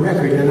 on the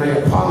record, and I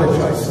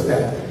apologize for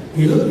that.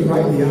 He looked me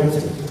right in the eyes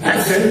and said,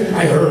 accent?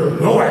 I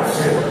heard no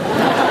accent.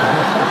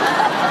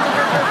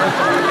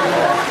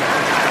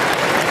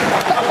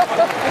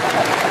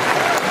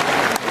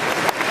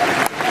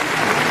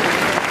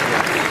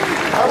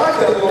 I like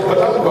that little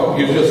peduncle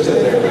you just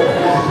did there.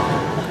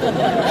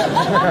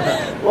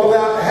 Well,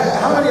 now,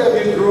 how many of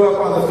you grew up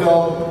on the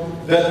film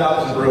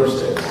Bedknobs and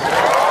Broomsticks?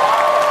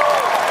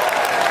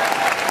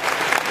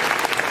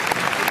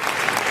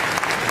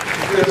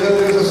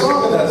 There's a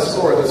song in that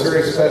score that's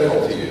very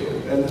special to you.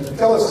 And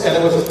tell us, and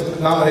it was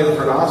nominated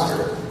for an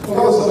Oscar.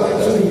 Tell us about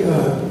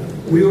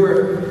that. We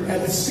were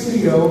at the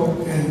studio,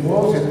 and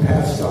Walt had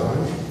passed on,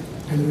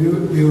 and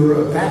we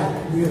were back.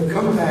 We had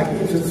come back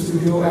into the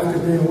studio after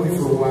being away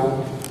for a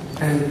while,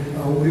 and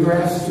we were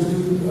asked to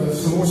do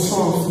some more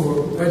songs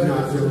for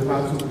Bedknobs. They were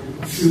about to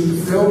shoot the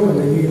film, and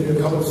they needed a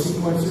couple of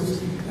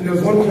sequences. And there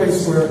was one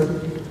place where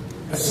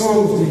a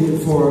song was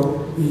needed for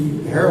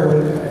the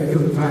heroine,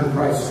 Eglantine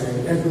Price,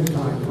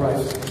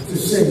 to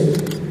sing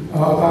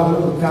about a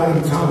little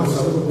Doubting Thomas, a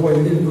little boy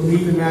who didn't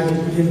believe in magic,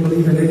 he didn't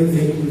believe in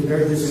anything, he was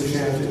very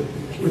disenchanted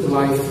with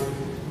life.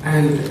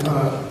 And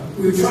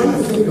we were trying to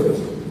think of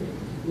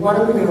what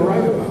are we going to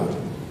write about?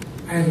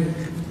 And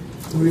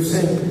we were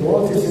saying,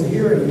 Walt isn't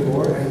here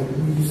anymore, and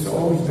we used to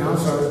always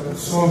bounce our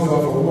songs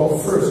off of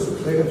Walt first, we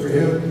played them for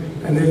him,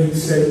 and then he'd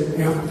say,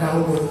 yeah,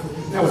 that'll work.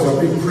 That was our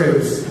big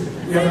praise.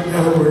 Yeah,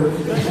 that'll work.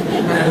 And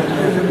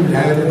then we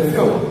had it in the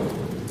film.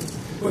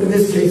 But in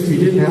this case, we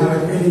didn't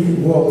have any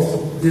Walt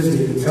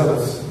Disney to tell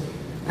us.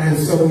 And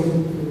so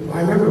I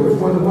remember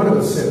one of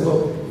us said,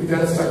 well, we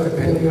got to start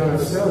depending on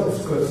ourselves,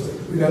 because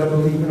we got to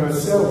believe in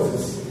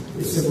ourselves.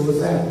 It's as simple as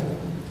that.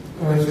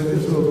 And I said,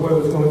 this little boy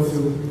was going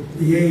through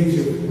the age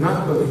of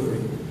not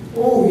believing.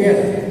 Oh,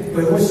 yeah,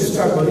 but once you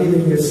start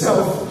believing in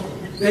yourself,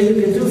 then you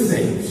can do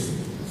things.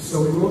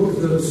 So we wrote this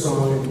little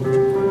song, and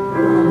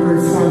I'm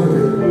very fond of it.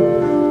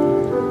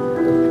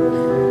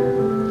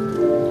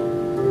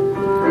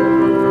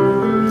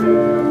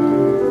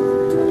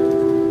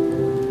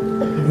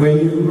 When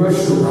you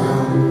rush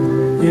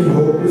around in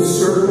hopeless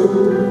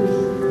circles,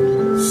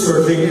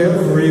 searching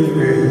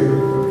everywhere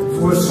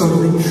for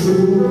something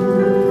true,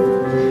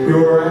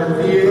 you're at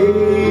the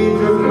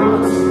age of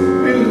not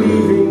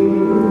believing,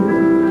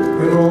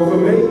 and all the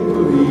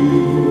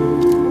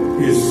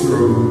make-believe is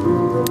through.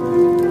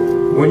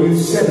 When you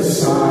set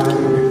aside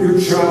your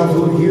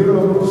childhood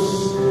heroes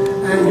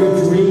and your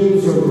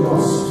dreams are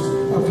lost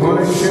upon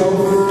a shelf,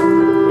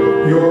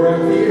 you're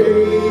at the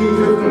age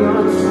of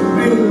not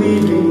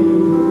believing.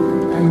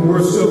 And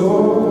worst of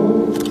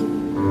all,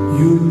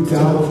 you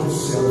doubt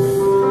yourself.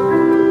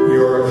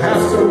 You're a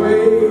castaway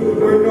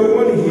where no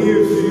one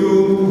hears you,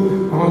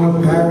 on a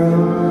barren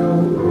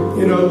isle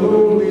in a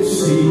lonely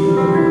sea.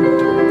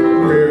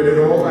 Where did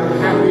all the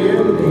happy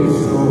endings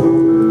go?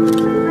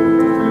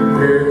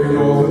 Where can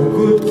all the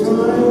good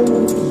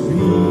times be?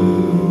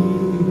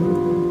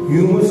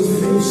 You must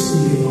face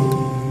the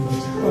age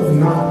of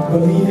not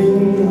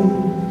believing,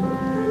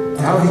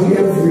 doubting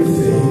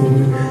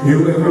everything you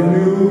ever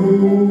knew,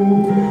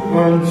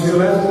 until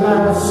at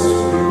last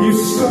you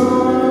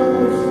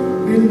start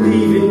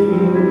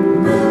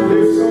believing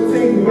there's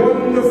something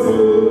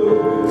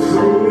wonderful,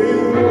 truly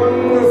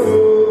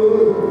wonderful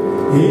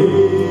in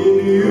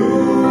you.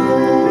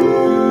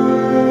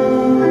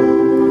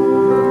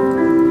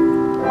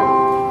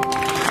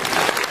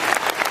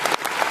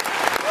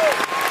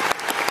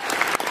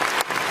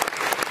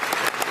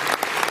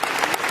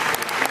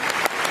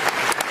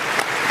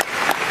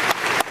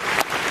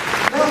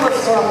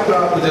 Talk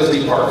about the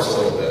Disney parks a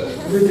little bit.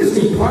 The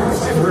Disney parks,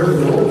 I've heard of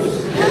those.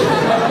 I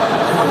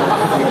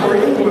think we're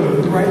in one of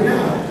them right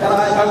now. And I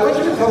want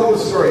you to tell them the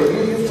story.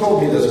 You've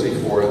told me this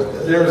before.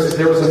 There was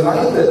a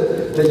night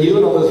that you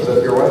and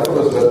Elizabeth, your wife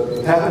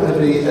Elizabeth, happened to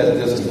be at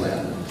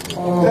Disneyland.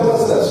 Tell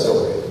us that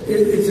story.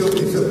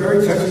 It's a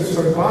very touching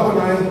story. Bob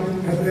and I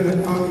have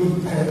been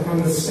on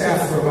the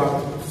staff for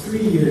about 3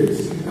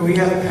 years, and we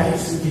had a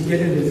pass. We could get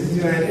into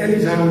Disneyland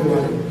anytime we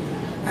wanted.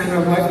 And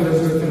our wife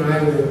Elizabeth and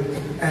I were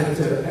at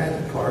the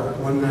park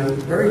one night,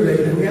 very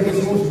late, and we had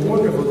this most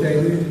wonderful day.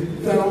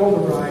 We'd done all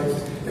the rides,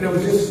 and it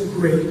was just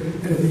great.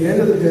 And at the end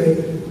of the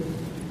day,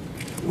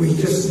 we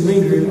just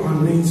lingered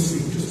on Main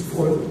Street just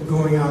before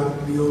going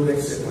out the old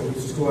exit when we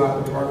used to go out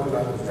and park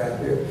lot was back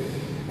there.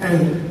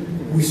 And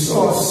we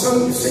saw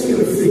some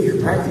singular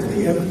figure,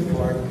 practically empty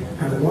park,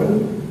 and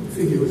one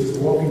figure was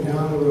walking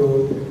down the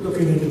road,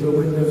 looking into the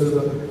windows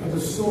of the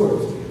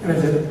stores. And I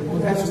said, well,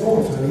 that's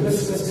Walt. I mean,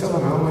 let's tell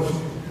him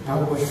how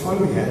much fun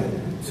we had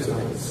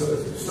tonight.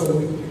 So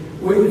we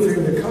waited for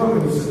him to come,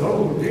 and he said,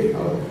 oh, Dick,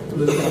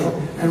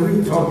 and we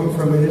were talking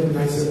for a minute, and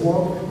I said,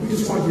 well, we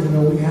just want you to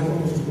know we had the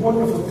most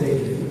wonderful day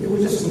today. It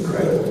was just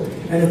incredible.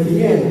 And at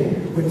the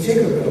end, when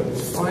Tinkerbell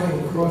was flying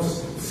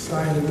across the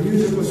sky, and the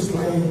music was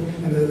playing,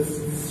 and the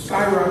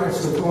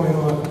skyrockets were going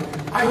on,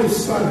 I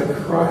just started to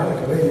cry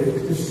like a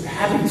lady, just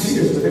happy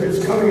tears, but they were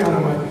just coming out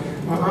of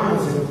my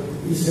eyes. And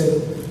he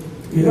said,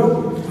 you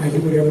know, I do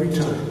it every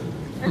time.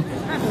 And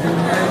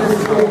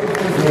this girl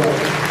comes up,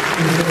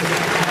 and he said,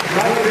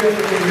 right there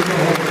when you go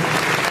home,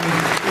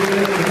 even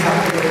at the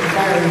top of the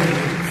fire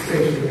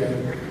station there.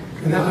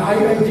 And I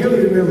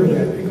dearly remember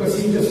that, because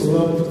he just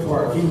loved the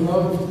park. He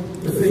loved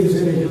the things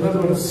in it. He loved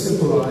what it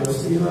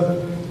symbolized. He loved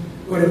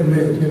what it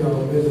meant, you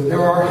know.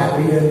 There are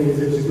happy endings.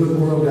 There's a good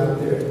world out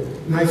there.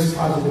 Nice,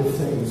 positive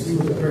things. He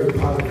was a very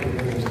positive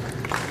man.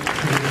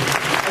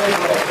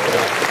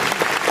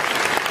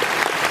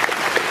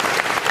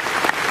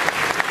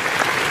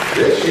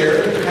 This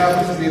year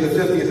happens to be the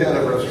 50th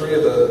anniversary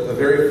of the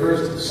very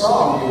first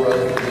song you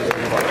wrote for the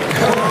Disney park.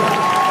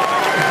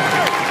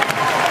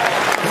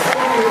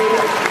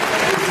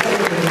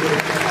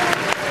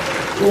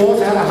 Walt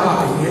had a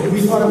hobby. We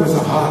thought it was a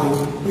hobby.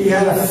 He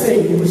had a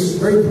thing he was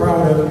very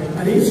proud of,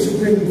 and he used to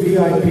bring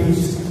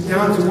VIPs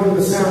down to one of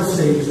the sound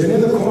stages. And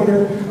in the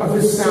corner of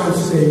this sound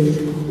stage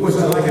was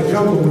like a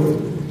jungle room.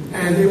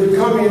 And they would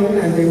come in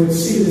and they would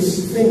see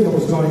this thing that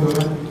was going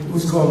on. It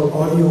was called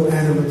audio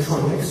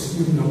animatronics.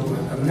 You know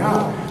about them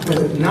now,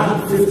 but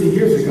not 50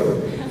 years ago.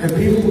 And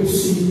people would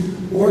see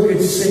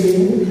orchids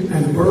singing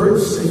and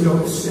birds, you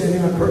know,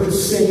 standing on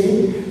perches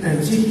singing,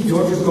 and tiki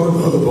torches going,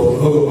 and all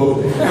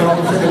of a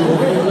sudden they were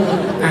waiting,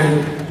 and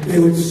they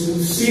would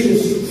see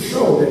this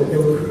show that they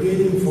were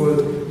creating for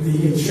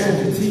the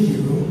Enchanted Tiki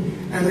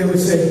Room, and they would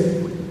say,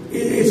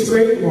 it's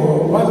great,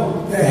 well,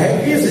 what the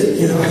heck is it?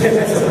 You know,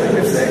 that's what I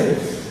would say.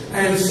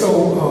 And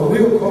so we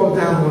were called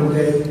down one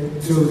day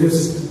to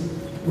this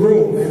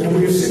room, and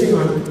we were sitting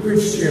on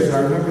bridge chairs,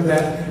 I remember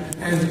that.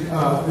 And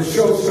the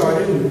show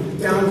started, and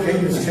down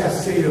came this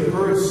cascade of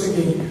birds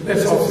singing,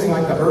 let's all sing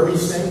like the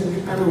birdies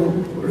sing. And we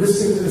were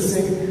listening to this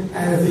thing,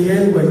 and at the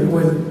end, when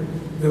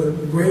the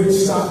rain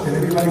stopped and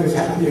everybody was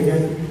happy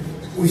again,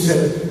 we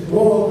said,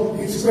 well,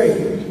 it's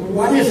great,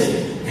 what is it?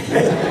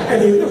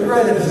 And he looked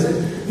right at us and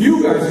said,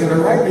 you guys are going to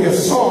write me a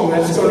song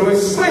that's going to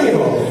explain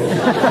all of it.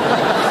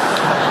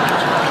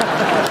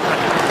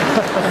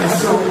 And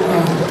so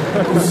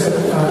we said,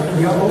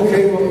 yeah,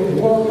 okay,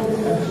 well,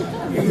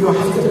 you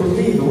have to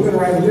believe. We're going to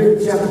write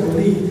lyrics. You have to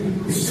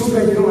believe. It's too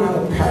bad you don't have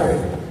a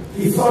parrot.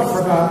 He thought for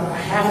about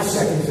half a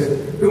second. He said,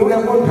 we won't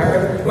have one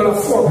parrot. We'll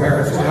have 4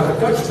 parrots. We'll have a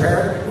Dutch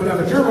parrot. We'll have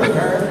a German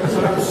parrot.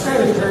 We'll have a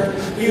Spanish parrot.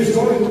 He was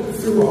going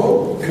through a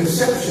whole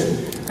conception.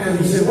 And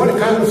he said, what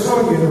kind of a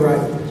song are you going to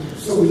write?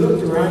 So we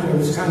looked around, and it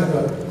was kind of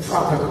a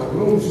tropical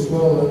room, as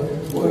well,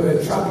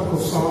 a tropical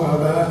song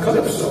of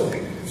calypso.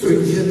 So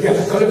he said,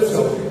 yes,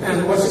 calypso.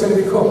 And what's it going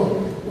to be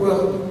called?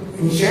 Well,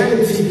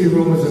 Enchanted Tiki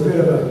Room was a bit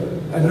of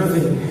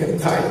nothing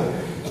title.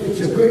 It's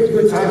a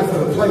good title for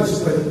the place,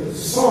 but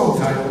song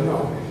title,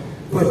 no.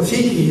 But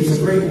tiki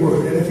is a great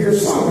word, and if you're a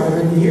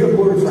songwriter and you hear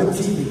words like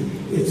tiki,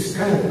 it's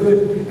kind of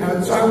good.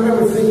 So I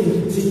remember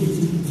thinking,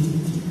 tiki.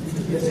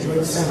 Yes, it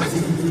makes sense,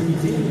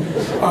 tiki.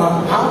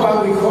 How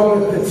about we call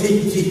it the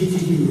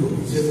tiki room?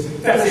 He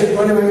says, that's it,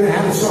 when am I going to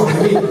have a song?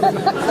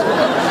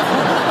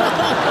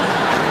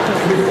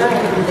 With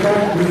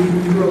that, we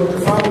wrote the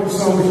following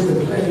song, which we've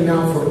been playing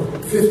now for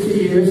 50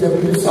 years.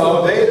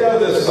 Oh, they know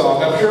this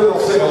song. I'm sure they'll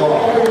sing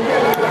along.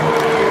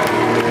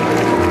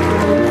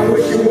 I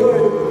wish you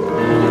would.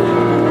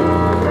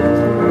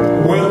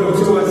 Welcome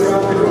to a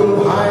tropical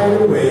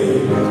hideaway,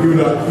 you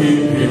lucky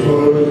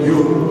people, you.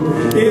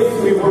 If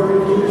we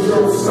weren't in the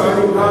show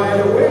starting right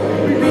away,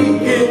 we'd be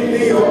in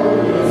the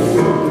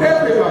audience.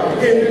 Everybody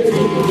in the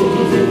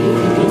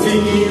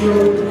tiki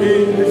room, in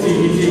the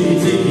tiki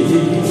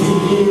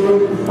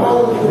room.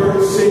 All the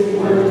birds sing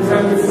words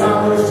and the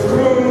flowers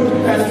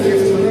bloom. That's the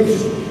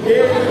explanation.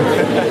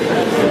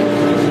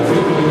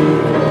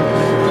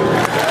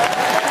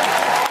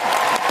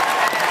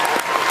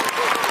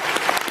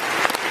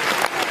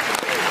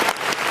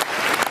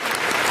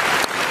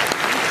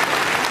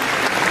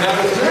 Now,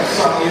 this next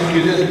song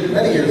you did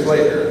many years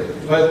later,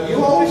 but you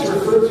always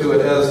refer to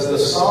it as the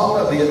Song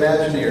of the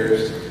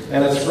Imagineers,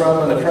 and it's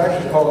from an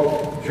attraction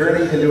called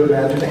Journey into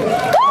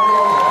Imagination.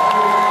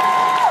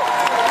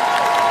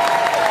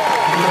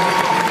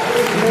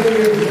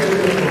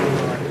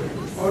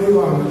 Audio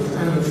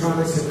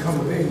animatronics had come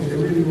of age. They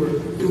really were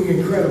doing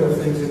incredible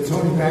things, and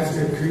Tony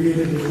Baxter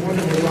created this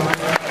wonderful line.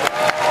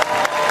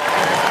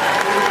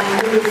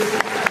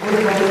 One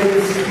of our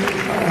latest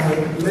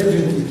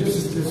legends,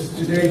 just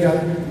today got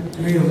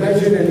made a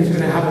legend, and he's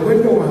going to have a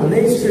window on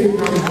Main Street.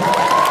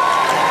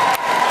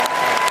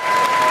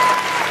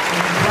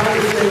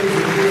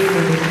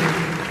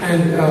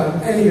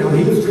 And anyhow,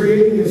 he was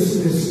creating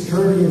this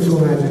journey into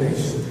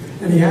imagination.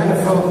 And he had a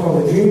fellow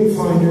called the Dream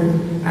Finder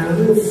and a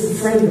little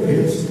friend of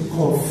his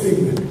called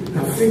Figment.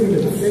 Now, Figment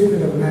is a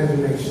figment of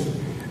imagination.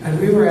 And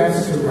we were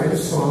asked to write a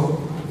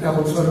song that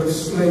would sort of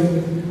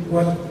explain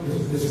what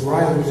this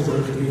ride was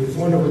going to be, this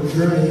wonderful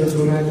journey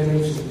into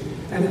imagination.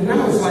 And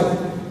now it's like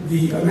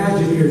the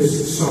Imagineers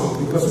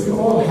song, because we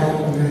all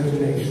have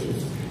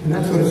imaginations. And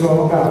that's what it's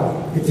all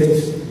about. It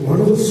takes one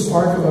little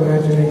spark of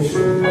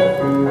imagination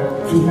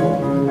to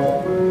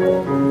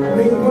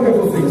make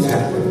wonderful things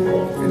happen.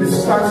 And it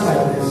starts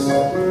like this.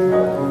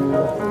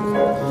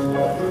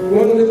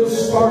 One little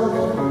spark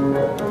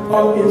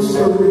of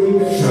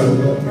inspiration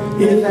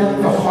is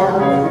at the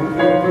heart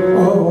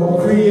of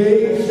all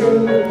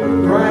creation,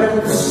 right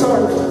at the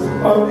start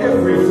of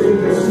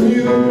everything that's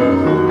new.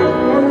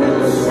 One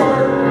little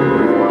spark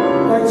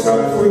lights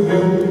up for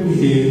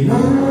you.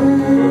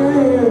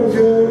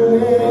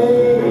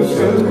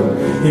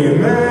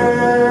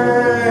 Imagination,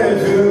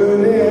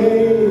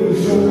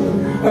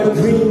 a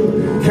dream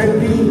can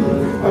be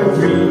a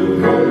dream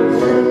come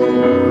true.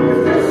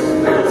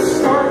 Let's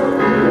start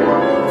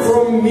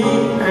from me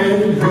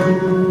and you.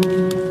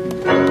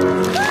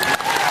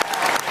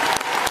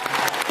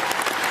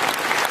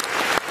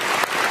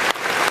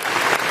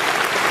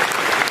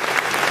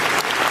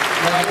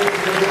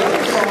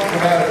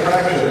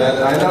 That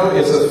I know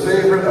is a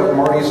favorite of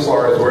Marty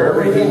Sklar's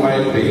wherever he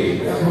might be.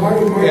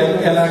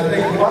 And I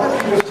think, why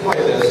don't you just play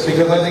this,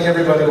 because I think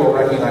everybody will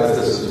recognize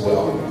this as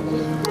well.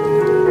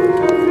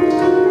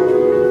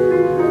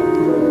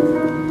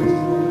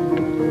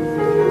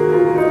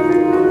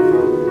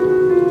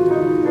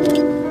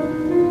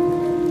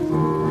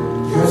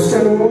 Just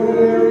an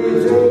ordinary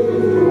day,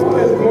 all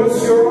at once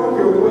you're on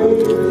your way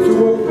to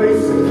a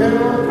place that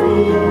cannot be.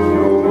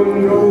 No one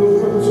knows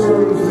what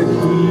turns the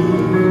key.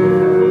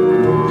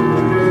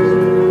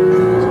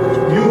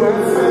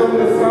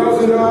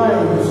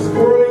 Eyes,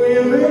 whirling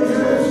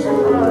images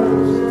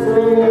arise. For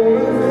a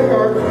moment they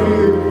are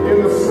clear, in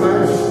a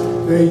flash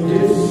they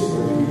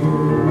disappear.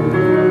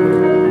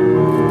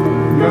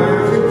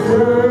 Magic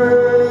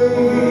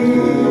journeys,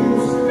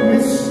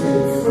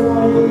 mystic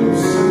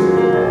flights,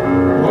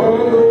 on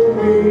the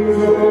wings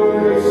of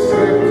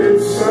unexpected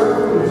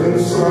sounds and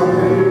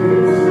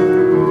sights.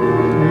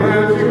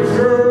 Magic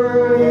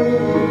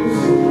journeys,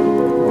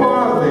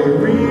 are they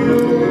real?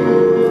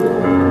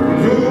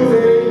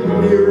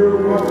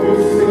 What we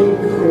think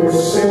or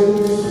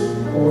sense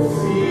or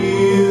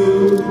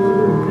feel,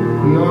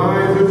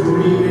 neither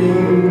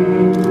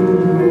dreaming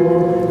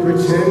nor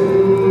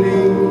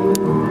pretending,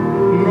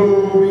 no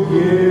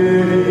beginning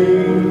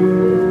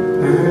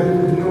and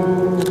no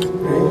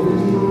end.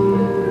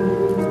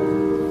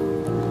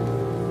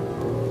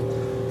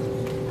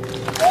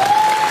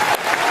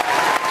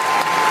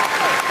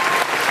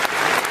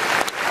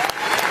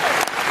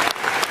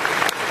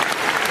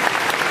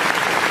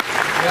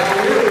 Now,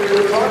 we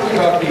were talking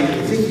about the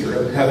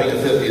having a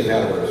 50th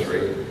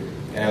anniversary,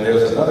 and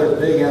there's another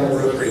big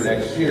anniversary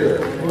next year.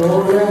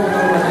 Oh, yeah.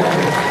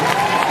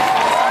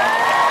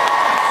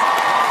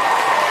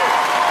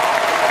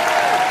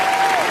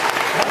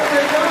 How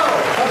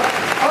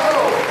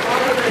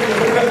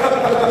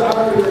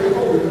did they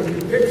go?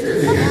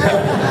 Pictures.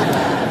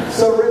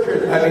 So,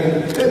 Richard, I mean,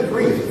 good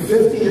grief,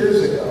 50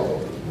 years ago.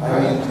 I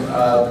mean,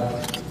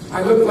 I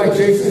look like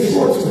Jason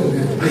Schwartzman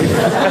then.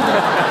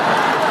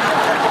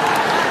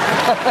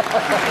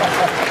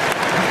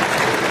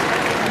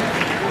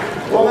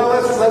 Well, now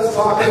let's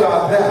talk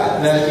about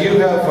that. Now you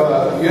have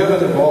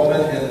an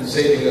involvement in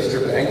saving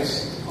Mr.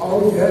 Banks.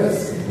 Oh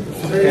yes,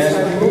 very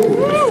exciting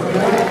movie.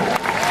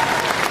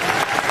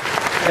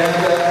 And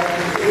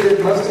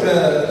it must have been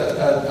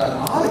an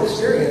odd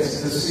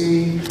experience to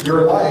see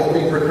your life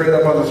being portrayed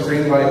up on the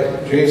screen by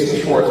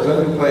Jason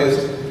Schwartzman, who plays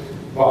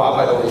Bob,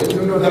 I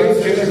believe. No,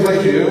 Jason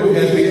plays you, and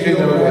BJ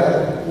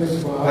Novak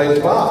plays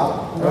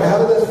Bob. How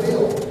did that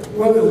feel?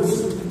 Well, it was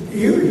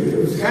eerie. It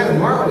was kind of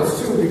marvelous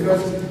too,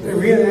 because they're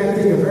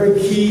reenacting a very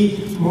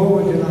key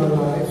moment in our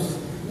lives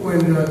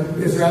when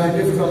this rather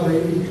difficult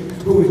lady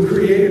who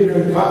created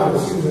Mary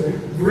Poppins, she was a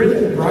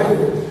brilliant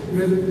writer,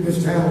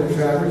 Miss Pamela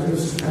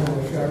Travers,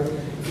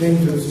 came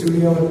to the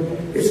studio.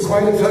 And it's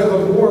quite a tug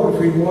of war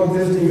between Walt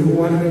Disney, who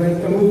wanted to make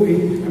the movie,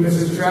 and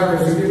Mrs.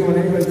 Travers, who didn't want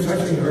anybody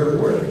touching her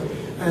work.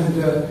 And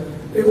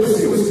it was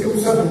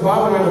something.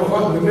 Bob and I were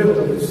caught in the middle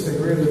of this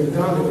thing, really. And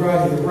Don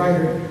DeGrady, the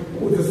writer,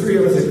 the three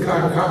of us had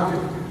concocted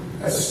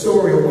a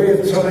story, a way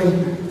of telling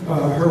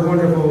her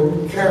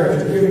wonderful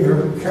character, giving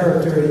her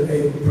character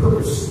a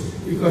purpose,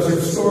 because her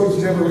stories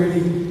never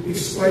really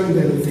explained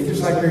anything.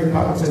 Just like Mary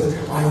Poppins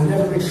says, I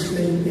never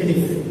explained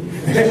anything.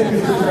 And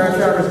Mrs.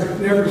 Travers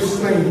never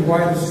explained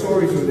why the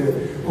stories were there.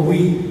 But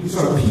we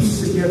sort of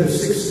pieced together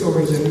 6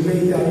 stories and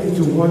made that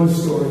into one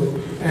story.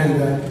 And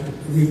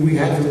we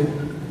had to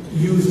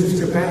use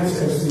Mr. Banks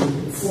as the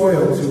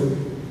foil to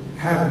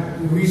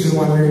have the reason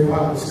why Mary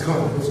Poppins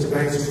come. Mr.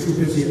 Banks was too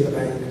busy at the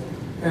bank.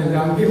 And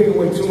I'm giving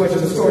away too much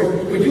of the story,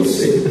 but you'll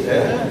see.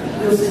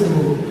 Yeah. You'll see the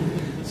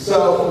movie.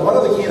 So one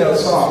of the keynote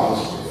songs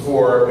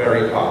for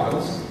Mary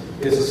Poppins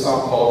is a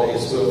song called A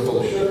Spoonful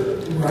of Sugar.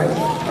 Right.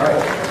 All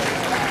right.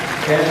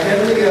 And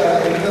in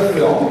the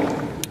film,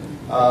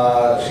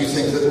 she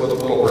sings it with a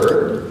little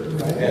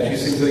bird, Right. and she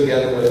sings it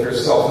again with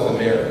herself in the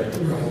mirror.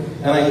 Right.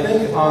 And I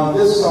think on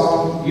this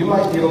song, you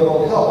might need a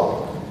little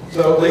help.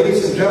 So,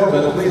 ladies and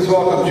gentlemen, please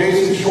welcome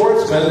Jason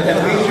Schwartzman and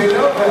BJ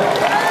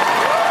Novak.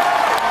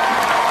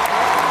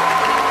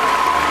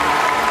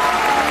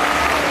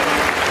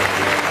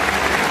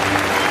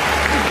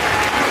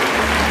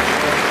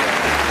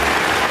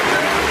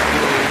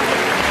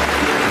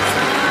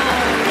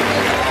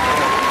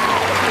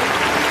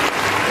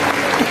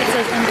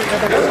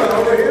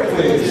 Over here,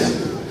 please.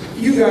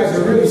 You guys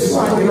are really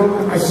smart. You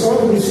know, I saw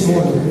them this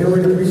morning. They were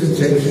in a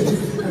presentation,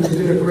 and they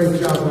did a great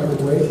job, by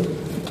the way,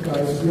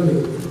 guys,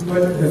 really.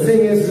 But the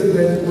thing is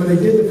that when they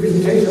did the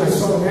presentation, I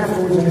saw them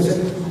afterwards, and I said,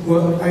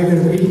 well, are you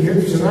going to be here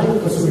tonight?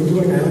 Because we're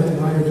doing Alan and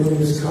I are doing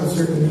this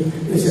concert. And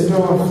they said,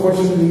 no,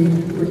 unfortunately,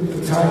 we're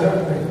tied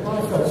up. And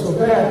I felt so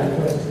bad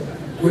because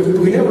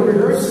we never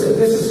rehearsed it.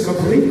 This is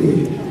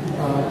completely,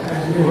 my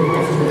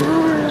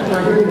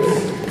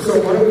goodness. So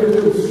what are we going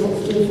to do?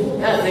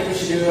 Yeah, I think we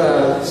should do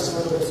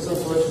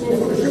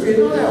Sure, you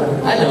know that one.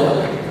 I know it.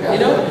 You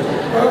know it?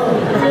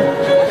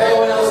 If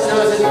anyone else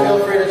knows it, feel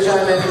free to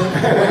chime in and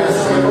bring us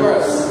some for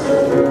us.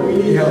 We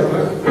need help,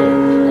 huh?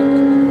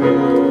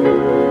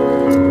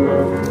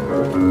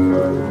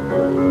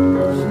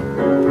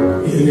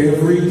 In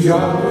every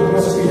job that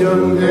must be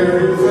done, there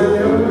is an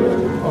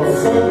element of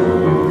fun.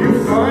 You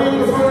find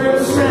the fun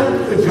and snap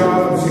the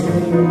jobs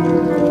again.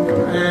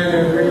 And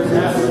every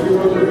task you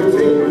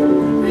undertake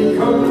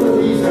becomes a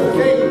piece of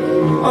cake,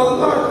 a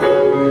lark,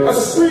 a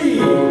spree.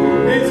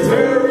 It's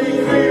very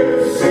clear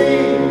to see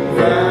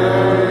that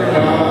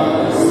a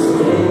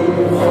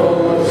spoonful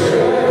of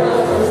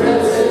sugar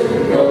medicine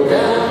go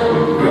down,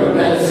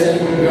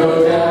 medicine go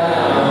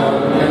down,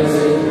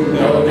 medicine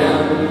go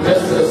down.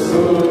 Just a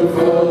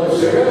spoonful of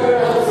sugar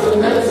helps the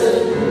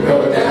medicine go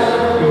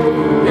down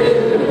in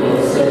the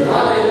most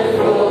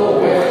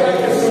delightful way. I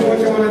guess so much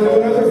I want to do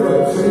another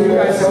verse, so you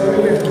guys help me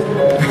with it.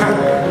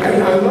 And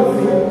I love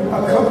the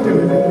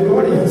accompaniment of the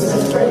audience.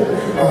 That's great.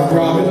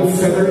 Robin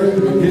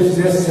feathering his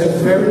nest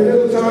has very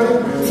little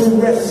time to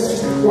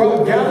rest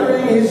while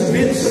gathering his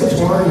bits of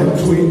twine and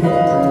twig.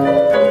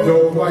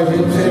 Though quite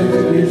intent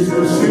in his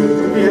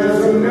pursuit, he has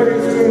a merry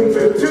tune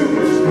to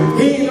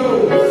toot. He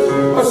knows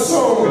a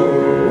song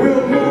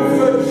will move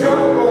the job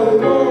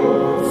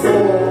along. For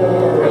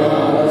a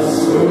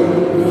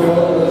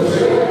spoonful of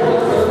sugar,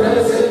 the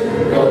medicine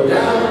go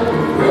down,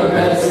 the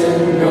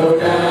medicine go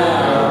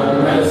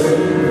down,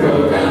 medicine go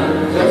down.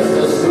 Just a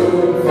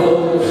spoonful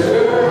of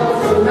sugar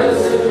helps the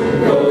medicine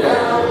go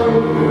down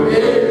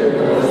in the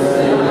most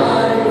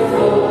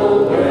delightful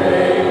way.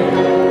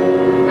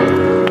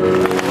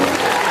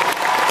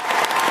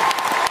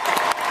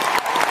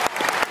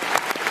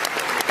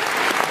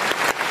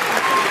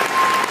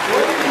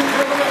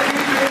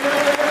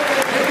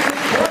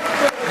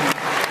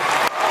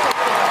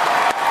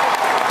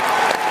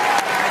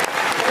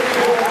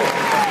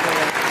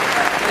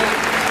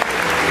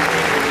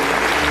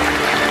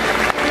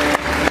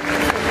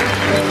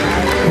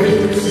 When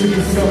you see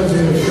these fellas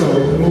in the show,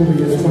 the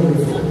movie is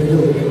wonderful. They do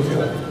a good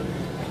job.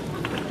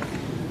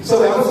 So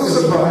that was a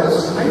surprise.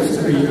 I used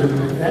to be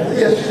that.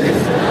 Yes, you did.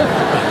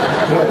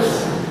 What?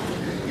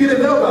 You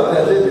didn't know about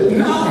that, did you?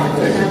 No, I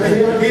didn't have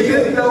any idea. He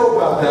didn't know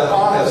about that.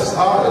 Honest.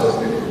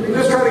 We're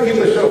just trying to keep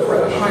the show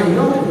fresh. I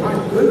know, my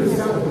goodness,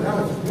 that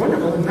was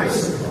wonderful, a nice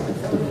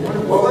surprise. That was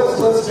wonderful. Well,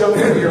 let's jump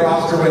into your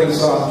Oscar-winning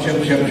song,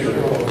 Chim Chim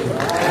Chiroo.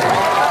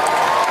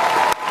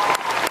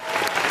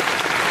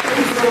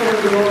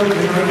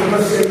 I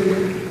must say,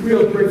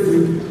 real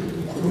briefly,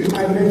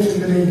 I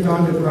mentioned the name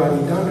Don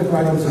DeGradi. Don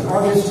DeGradi was an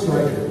artist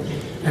writer.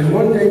 And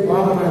one day,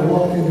 Bob and I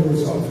walked into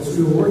his office.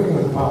 We were working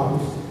on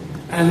problems.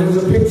 And there was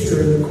a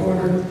picture in the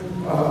corner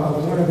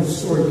of one of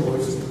his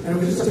storyboards. And it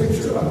was just a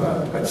picture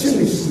of a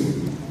chimney sweep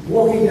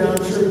walking down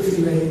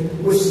Cherokee Lane,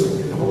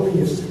 whistling and holding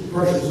his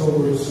brushes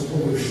over his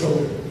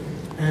shoulder.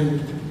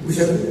 And we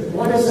said,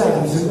 what is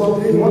that? He said, well,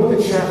 in one of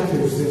the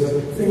chapters, there's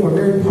a thing where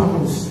Mary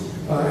Poppins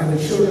and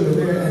the children are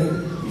there,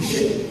 and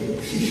she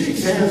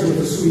shakes hands with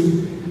the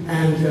sweep,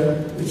 and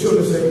the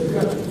children say, you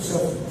got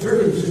yourself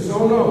dirty. She says,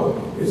 oh no,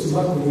 it's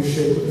luck when you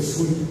shake with the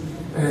sweep.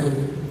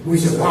 And we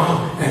said,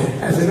 wow,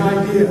 and as an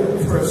idea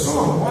for a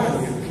song, wow,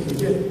 can you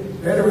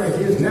get better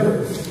ideas?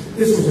 Never.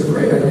 This was a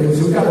great idea,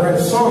 so we got to write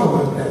a song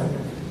about that.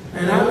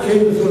 And out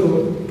came this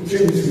little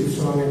chimney sweep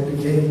song, and it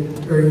became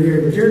very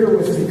dear. Dear to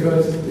us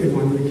because it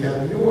won the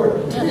Academy Award.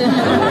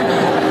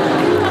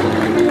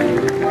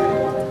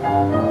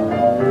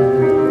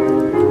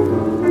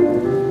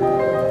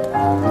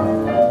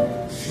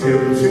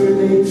 Chim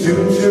chimney, chim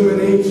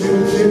chimney, chim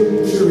chim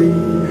chiree.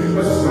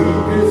 A sweep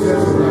is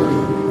as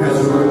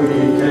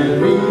runny can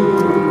be.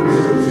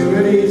 Chim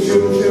chimney,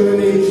 chim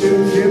chimney, chim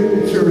chim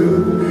chiroo.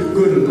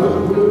 Good luck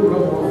will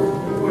rub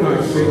off when I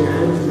shake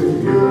hands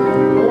with you.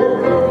 Or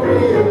blow me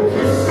a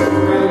kiss,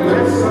 and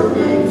that's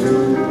lucky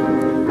too.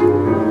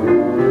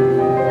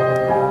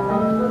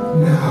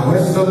 Now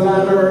as the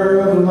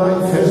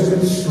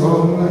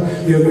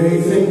You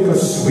may think of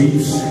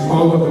sweets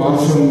on the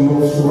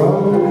bottommost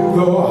rung,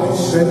 though I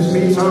spent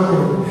me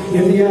time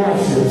in the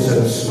ashes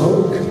and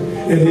smoke.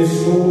 In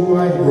this whole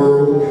wide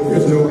world,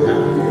 there's no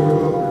happier.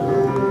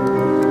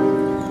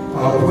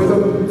 Up with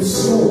them,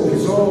 smoke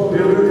is all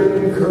billored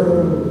and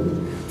curled.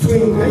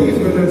 Between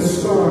pavement and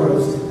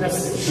stars, that's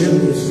the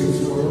chimney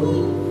sweet's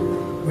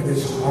world. When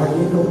there's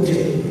hardly no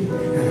day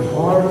and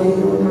hardly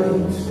no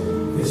night,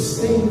 there's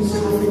things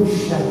half in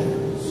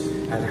shadows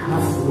and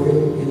halfway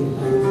in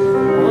light.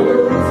 On the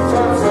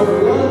rooftops of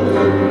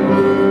London,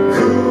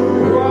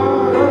 cool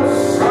on the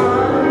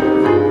side,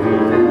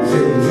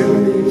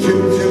 chim-chimney,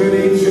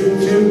 chim-chimney,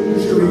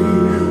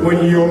 chim-chim-chimney. When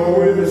you're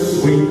with a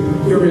sweep,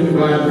 you're in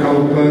bad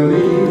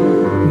company.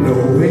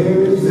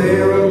 Nowhere is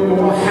there a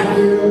more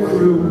happier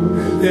crew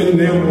than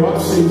them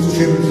Watson's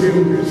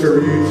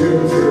chim-chim-chiree,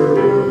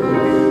 chim-chiree.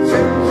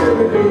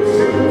 Chim-chimney,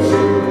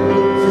 chim-chim-chiree,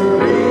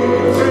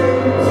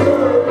 chim-chiree.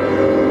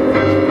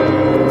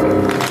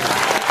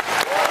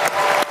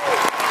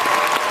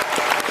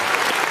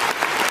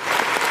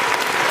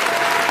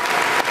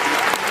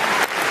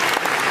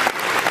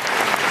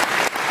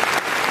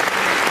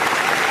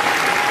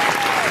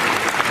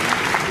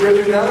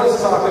 Richard, now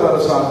let's talk about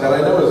a song that I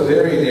know is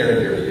very near and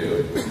dear to you,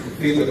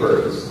 Feed the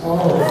Birds.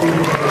 Oh, Feed the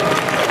Birds.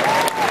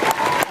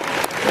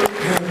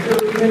 There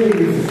are many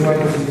reasons why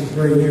this is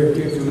very near and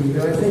dear to me,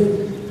 but I think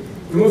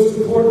the most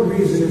important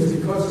reason is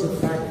because of the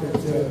fact that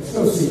it's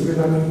no secret.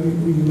 I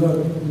mean, we love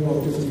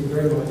Walt Disney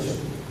very much,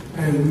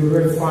 and we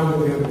were very fond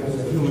of him as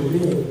a human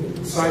being,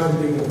 aside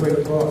from being a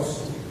great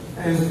boss.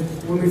 And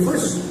when we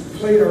first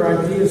played our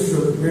ideas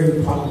for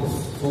Mary Poppins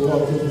for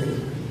Walt Disney,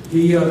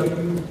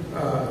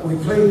 we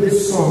played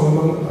this song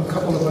among a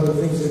couple of other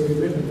things that we'd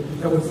written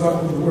that we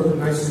thought would work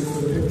nicely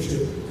for the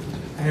picture.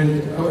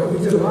 And we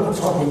did a lot of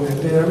talking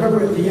that day. I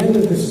remember at the end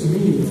of this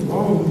meeting, a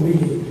long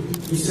meeting,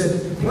 he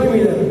said, play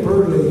me that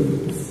Bird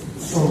Lady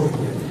song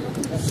again.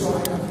 So I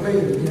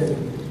played it again.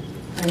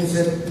 And he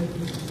said,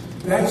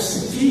 that's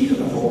the key to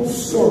the whole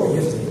story,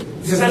 isn't it?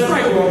 He said, that's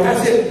right, Walt,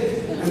 that's it.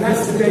 And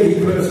that's the day he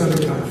put us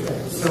under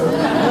contract. So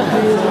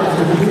that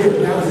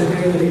was the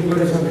day that he put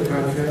us under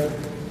contract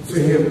to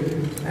him.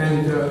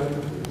 And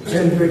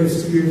 10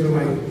 greatest years of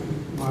my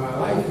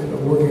life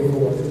working for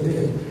Walt Disney.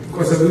 Of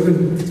course, we've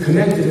been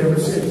connected ever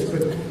since.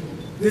 But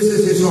this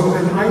is his song.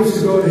 And I used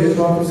to go to his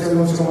office every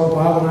once in a while.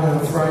 Bob and I on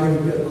a Friday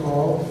would get a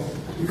call.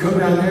 We come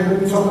down there and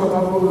we talk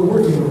about what we were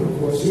working on, of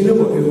course. He knew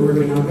what we were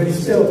working on, but he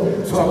still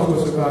talked to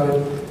us about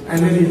it. And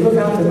then he'd look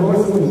out the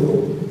north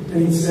window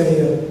and he'd say,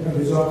 of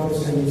his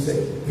office, and he'd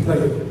say, play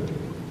it.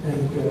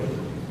 And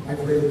I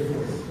played it for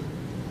him.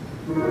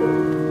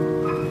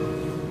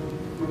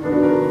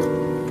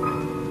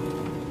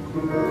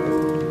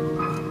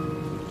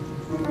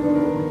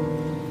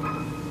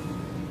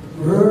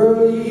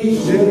 Early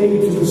each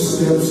day to the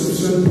steps of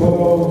St.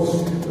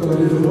 Paul's, the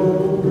little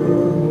old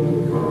girl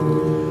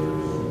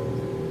comes.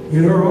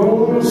 In her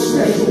own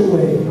special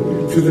way,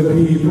 to the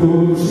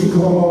people she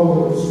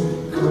calls,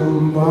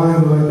 come buy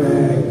my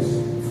bags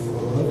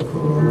full of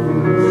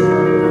crumbs.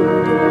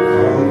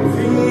 Come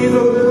feed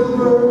the little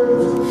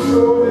birds,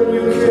 show them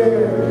you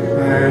care,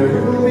 and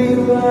you'll be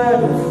glad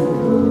of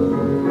food.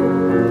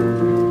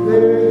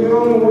 Their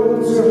young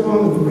ones are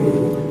hungry,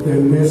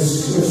 their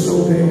nests are so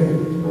bare.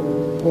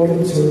 All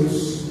it takes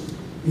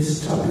is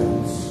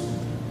tuppence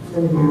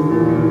from you.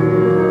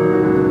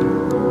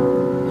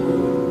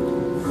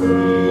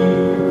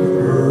 Feed the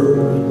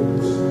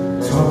birds,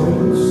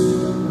 tuppence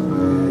a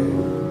bag.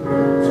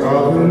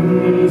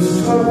 Tuppence,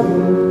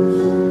 tuppence,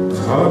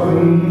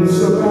 tuppence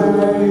a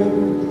bag.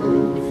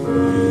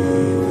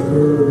 Feed the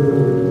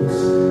birds,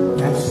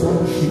 that's what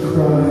she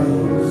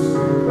cries.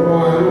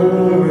 While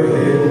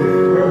overhead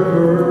her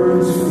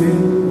birds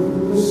fill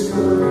the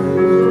sky.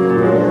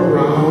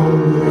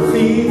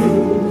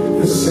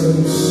 The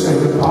saints and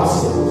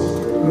apostles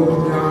look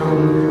down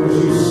as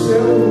she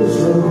sells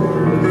her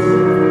wares.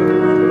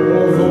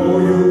 Although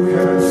you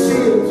can't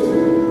see it,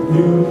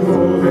 you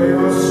know they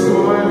are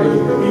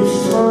smiling each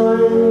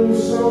time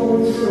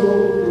someone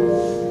shows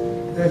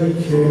that he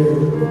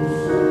cares.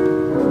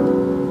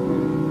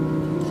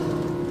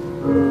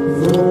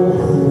 Though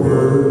her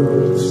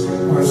words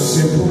are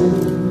simple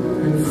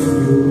and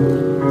few,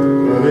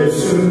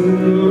 listen,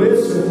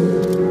 listen,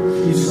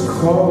 she's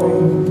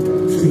calling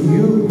to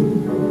you.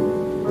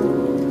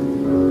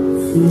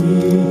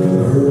 Feed the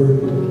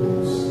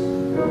birds,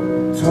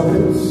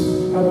 tuppence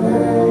a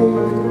bag,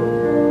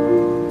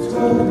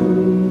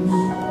 tuppence,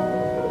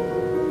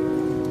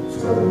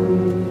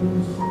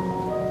 tuppence,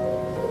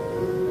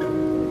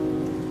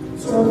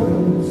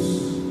 tuppence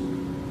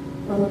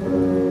a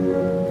bag.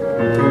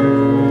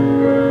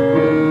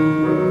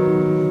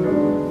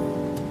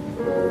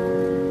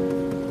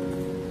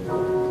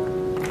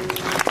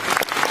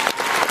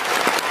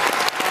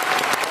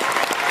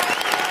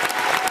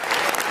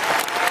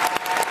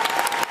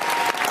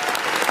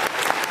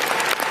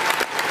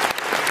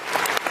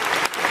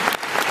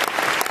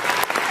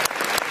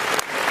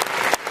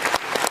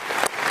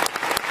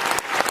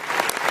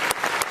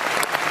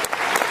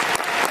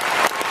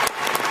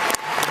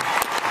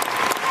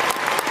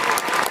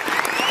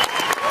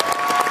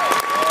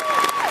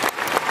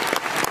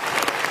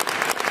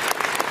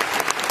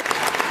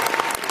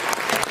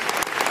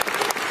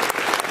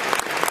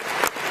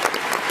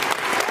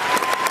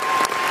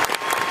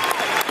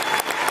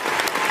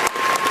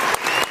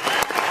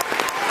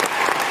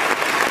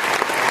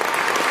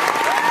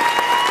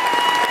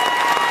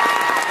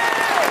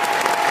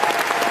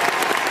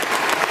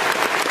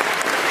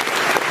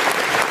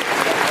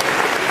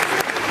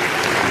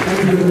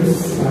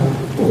 goodness.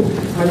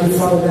 How do you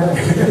follow that?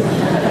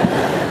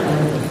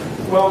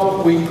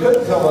 Well, we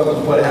could tell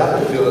them what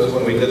happened to us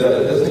when we did that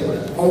at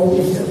Disneyland. Oh,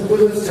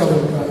 let's tell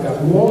them about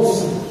that.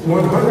 Walt's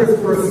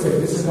 100th birthday,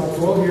 this is about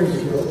 12 years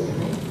ago.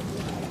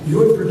 You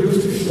had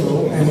produced a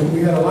show, and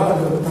we had a lot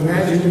of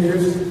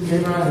Imagineers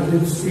came out and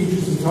did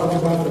speeches and talked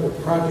about the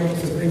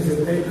projects and things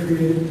that they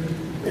created.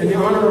 In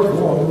honor of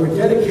Walt, we were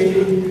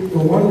dedicating the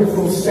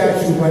wonderful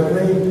statue by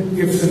Blaine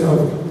Gibson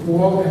of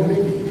Walt and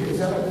Mickey. Is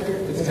that up there?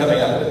 It's coming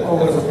up.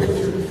 Oh, it's a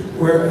picture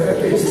where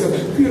it's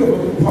a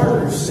beautiful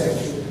partner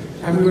statue.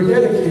 And we were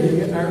dedicating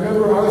it, and I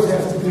remember I was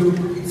asked to do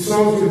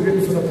songs we had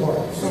written for the park.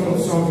 Some of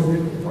the songs we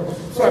written for the park.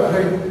 So I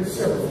played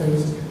several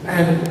things.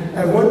 And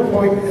at one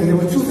point, and there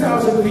were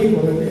 2,000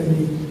 people in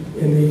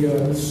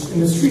the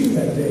street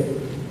that day,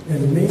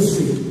 in Main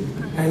Street.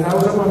 And I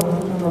was up on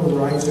the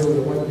rides there with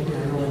a white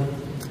piano.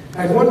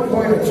 At one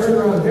point, I turned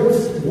around, and there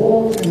was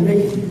Walt and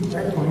Mickey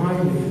right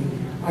behind me.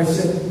 I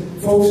said,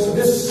 folks,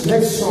 this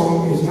next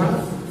song is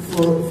not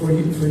for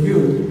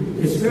you.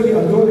 It's really,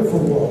 I'm doing it for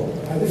Walt.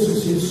 This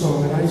was his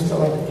song, and I used to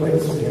like to play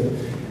it for him.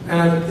 And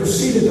I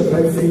proceeded to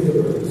play Feed the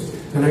Birds.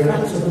 And I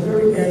got to the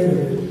very end of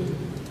it,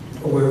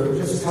 where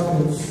just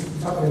tuppence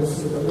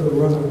with a little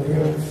run on the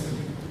piano.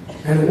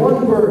 And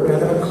one bird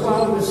out of a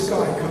cloud in the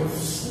sky comes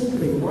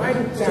swooping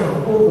right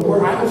down over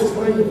where I was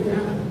playing the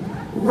piano.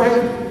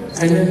 Right,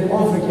 and then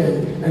off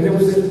again. And there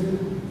was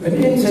an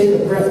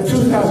intake of breath.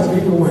 2,000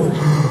 people went,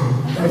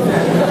 like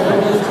that.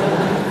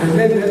 And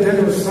then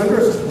there was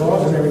thunderous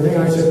applause and everything.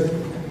 I said,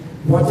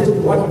 what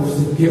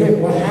was the gimmick?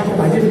 What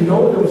happened? I didn't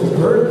know there was a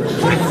bird.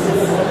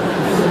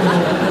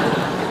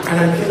 And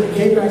I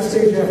came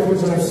backstage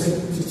afterwards and I said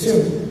to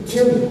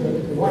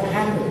Tim, what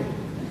happened?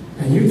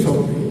 And you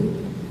told me.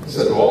 He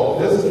said, Walt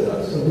visited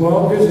us.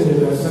 Walt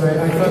visited us, and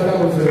I thought that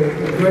was a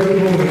great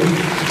moment. He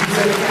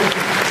said,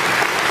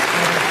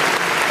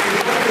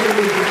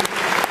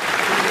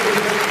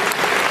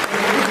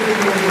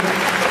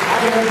 I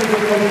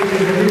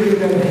didn't believe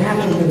that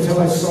happened until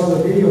I saw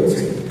the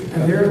videotape.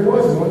 And there it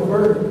was, one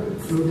bird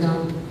flew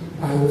down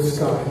out of the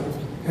sky.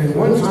 And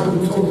one time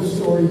you told the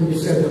story, and you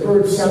said, the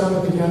bird sat on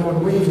the piano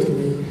and waved at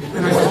me.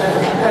 And I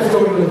said, that's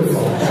going a little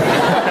far.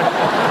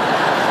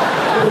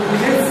 But he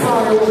did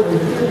fly over,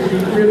 he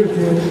really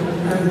did.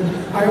 And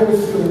I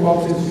always feel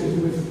Walt is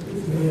with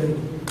me, and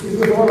he's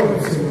with all of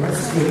us, you know,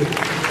 that's good.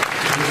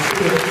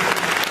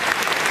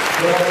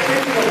 Well,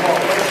 speaking of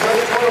Walt, let's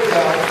close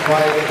out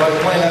by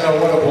playing out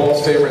one of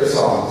Walt's favorite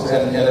songs.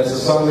 And it's a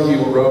song that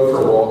you wrote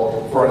for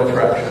Walt for an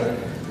attraction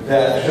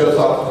that shows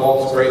off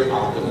Walt's great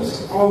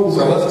optimism. Oh,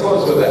 so let's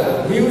close with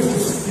that. He was the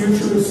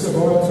futurist of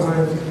all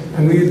time,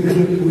 and we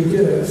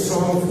did a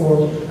song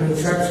for an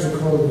attraction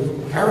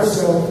called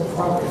Carousel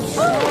Properties.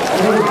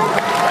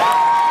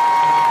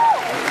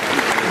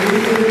 We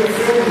did a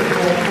film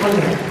called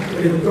Winnie.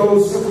 It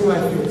goes something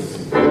like this.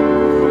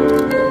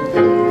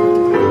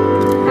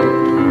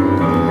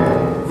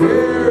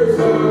 There's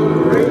a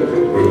great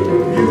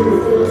big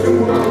beautiful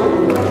tomorrow.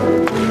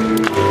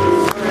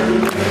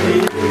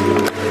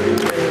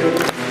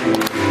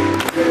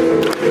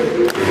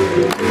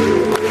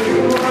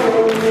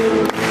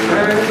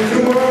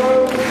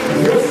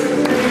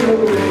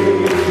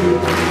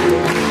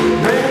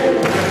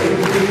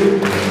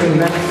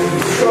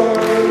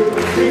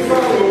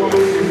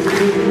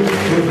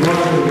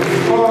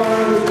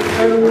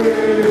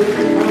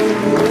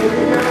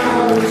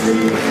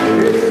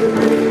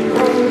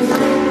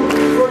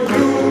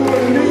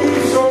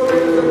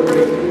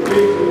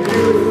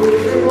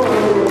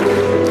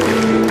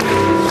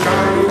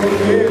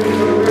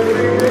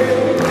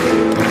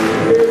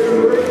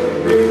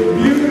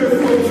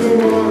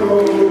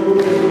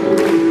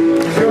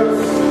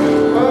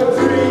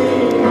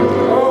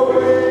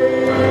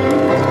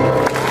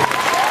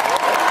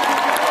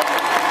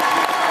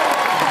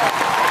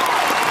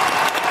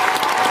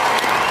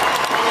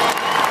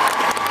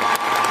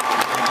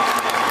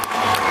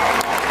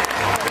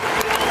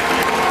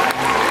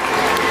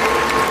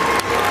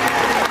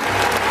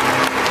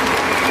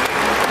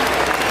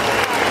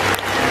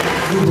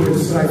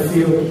 I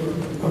feel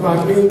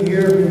about being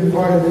here, being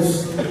part of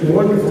this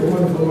wonderful,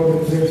 wonderful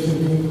organization,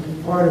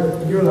 being part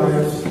of your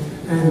lives.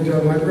 And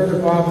my brother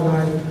Bob and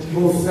I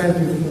both thank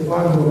you from the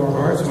bottom of our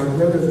hearts. My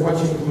brother's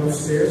watching from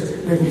upstairs,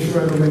 making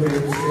sure I don't make it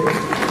upstairs.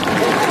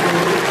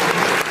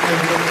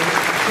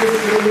 And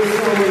this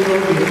song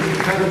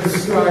kind of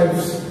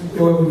describes the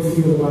way we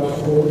feel about the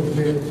whole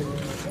event.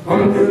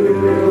 Under the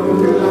umbrella,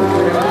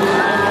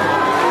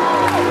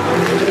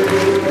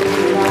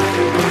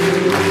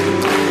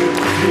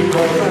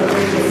 because I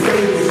was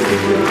afraid to see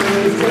when I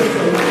was just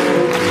alone.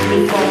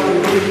 Before I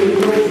really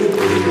know it,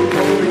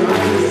 only I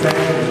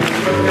understand.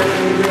 But then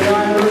I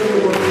heard the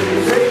word,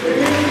 say to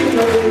me, you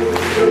know,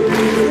 the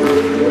beautiful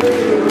way,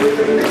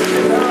 the next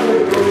is how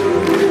it goes.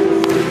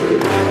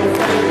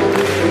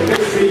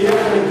 Let's see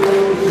how it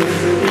goes.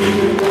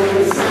 Even though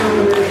the sound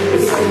of it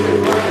is something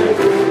like it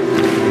goes.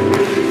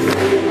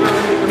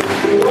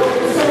 Oh,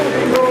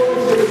 something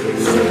goes,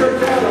 super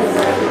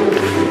California.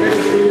 Let's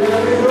see how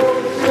it goes.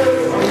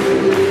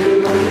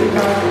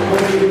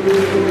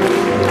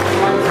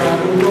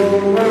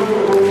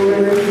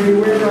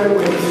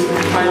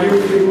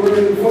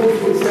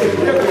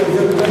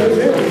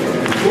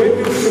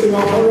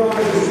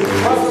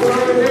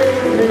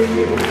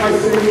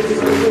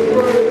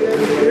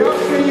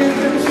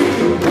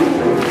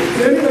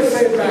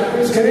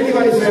 can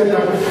anybody say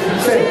that?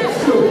 Say it.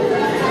 It's true.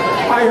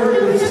 I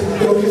heard this.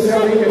 Don't you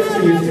tell me it's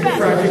the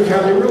tragic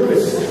Cali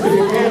Rufus. If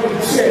you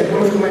can't say it,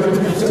 most of my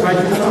books I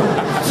can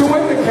talk. So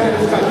when the cat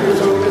has got your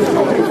tongue, there's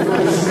nothing for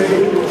to say.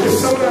 Just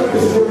sum up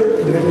this word,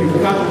 and then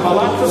you've got a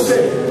lot to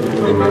say.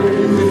 Remember to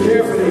use it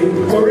carefully,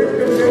 or it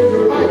can change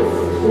your life.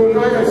 One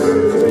night I said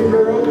it to me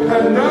girl,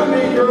 and now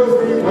me girls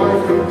be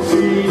wife.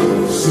 She's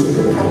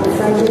super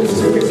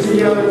califragilistic,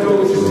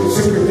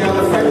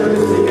 supercalifragilistic,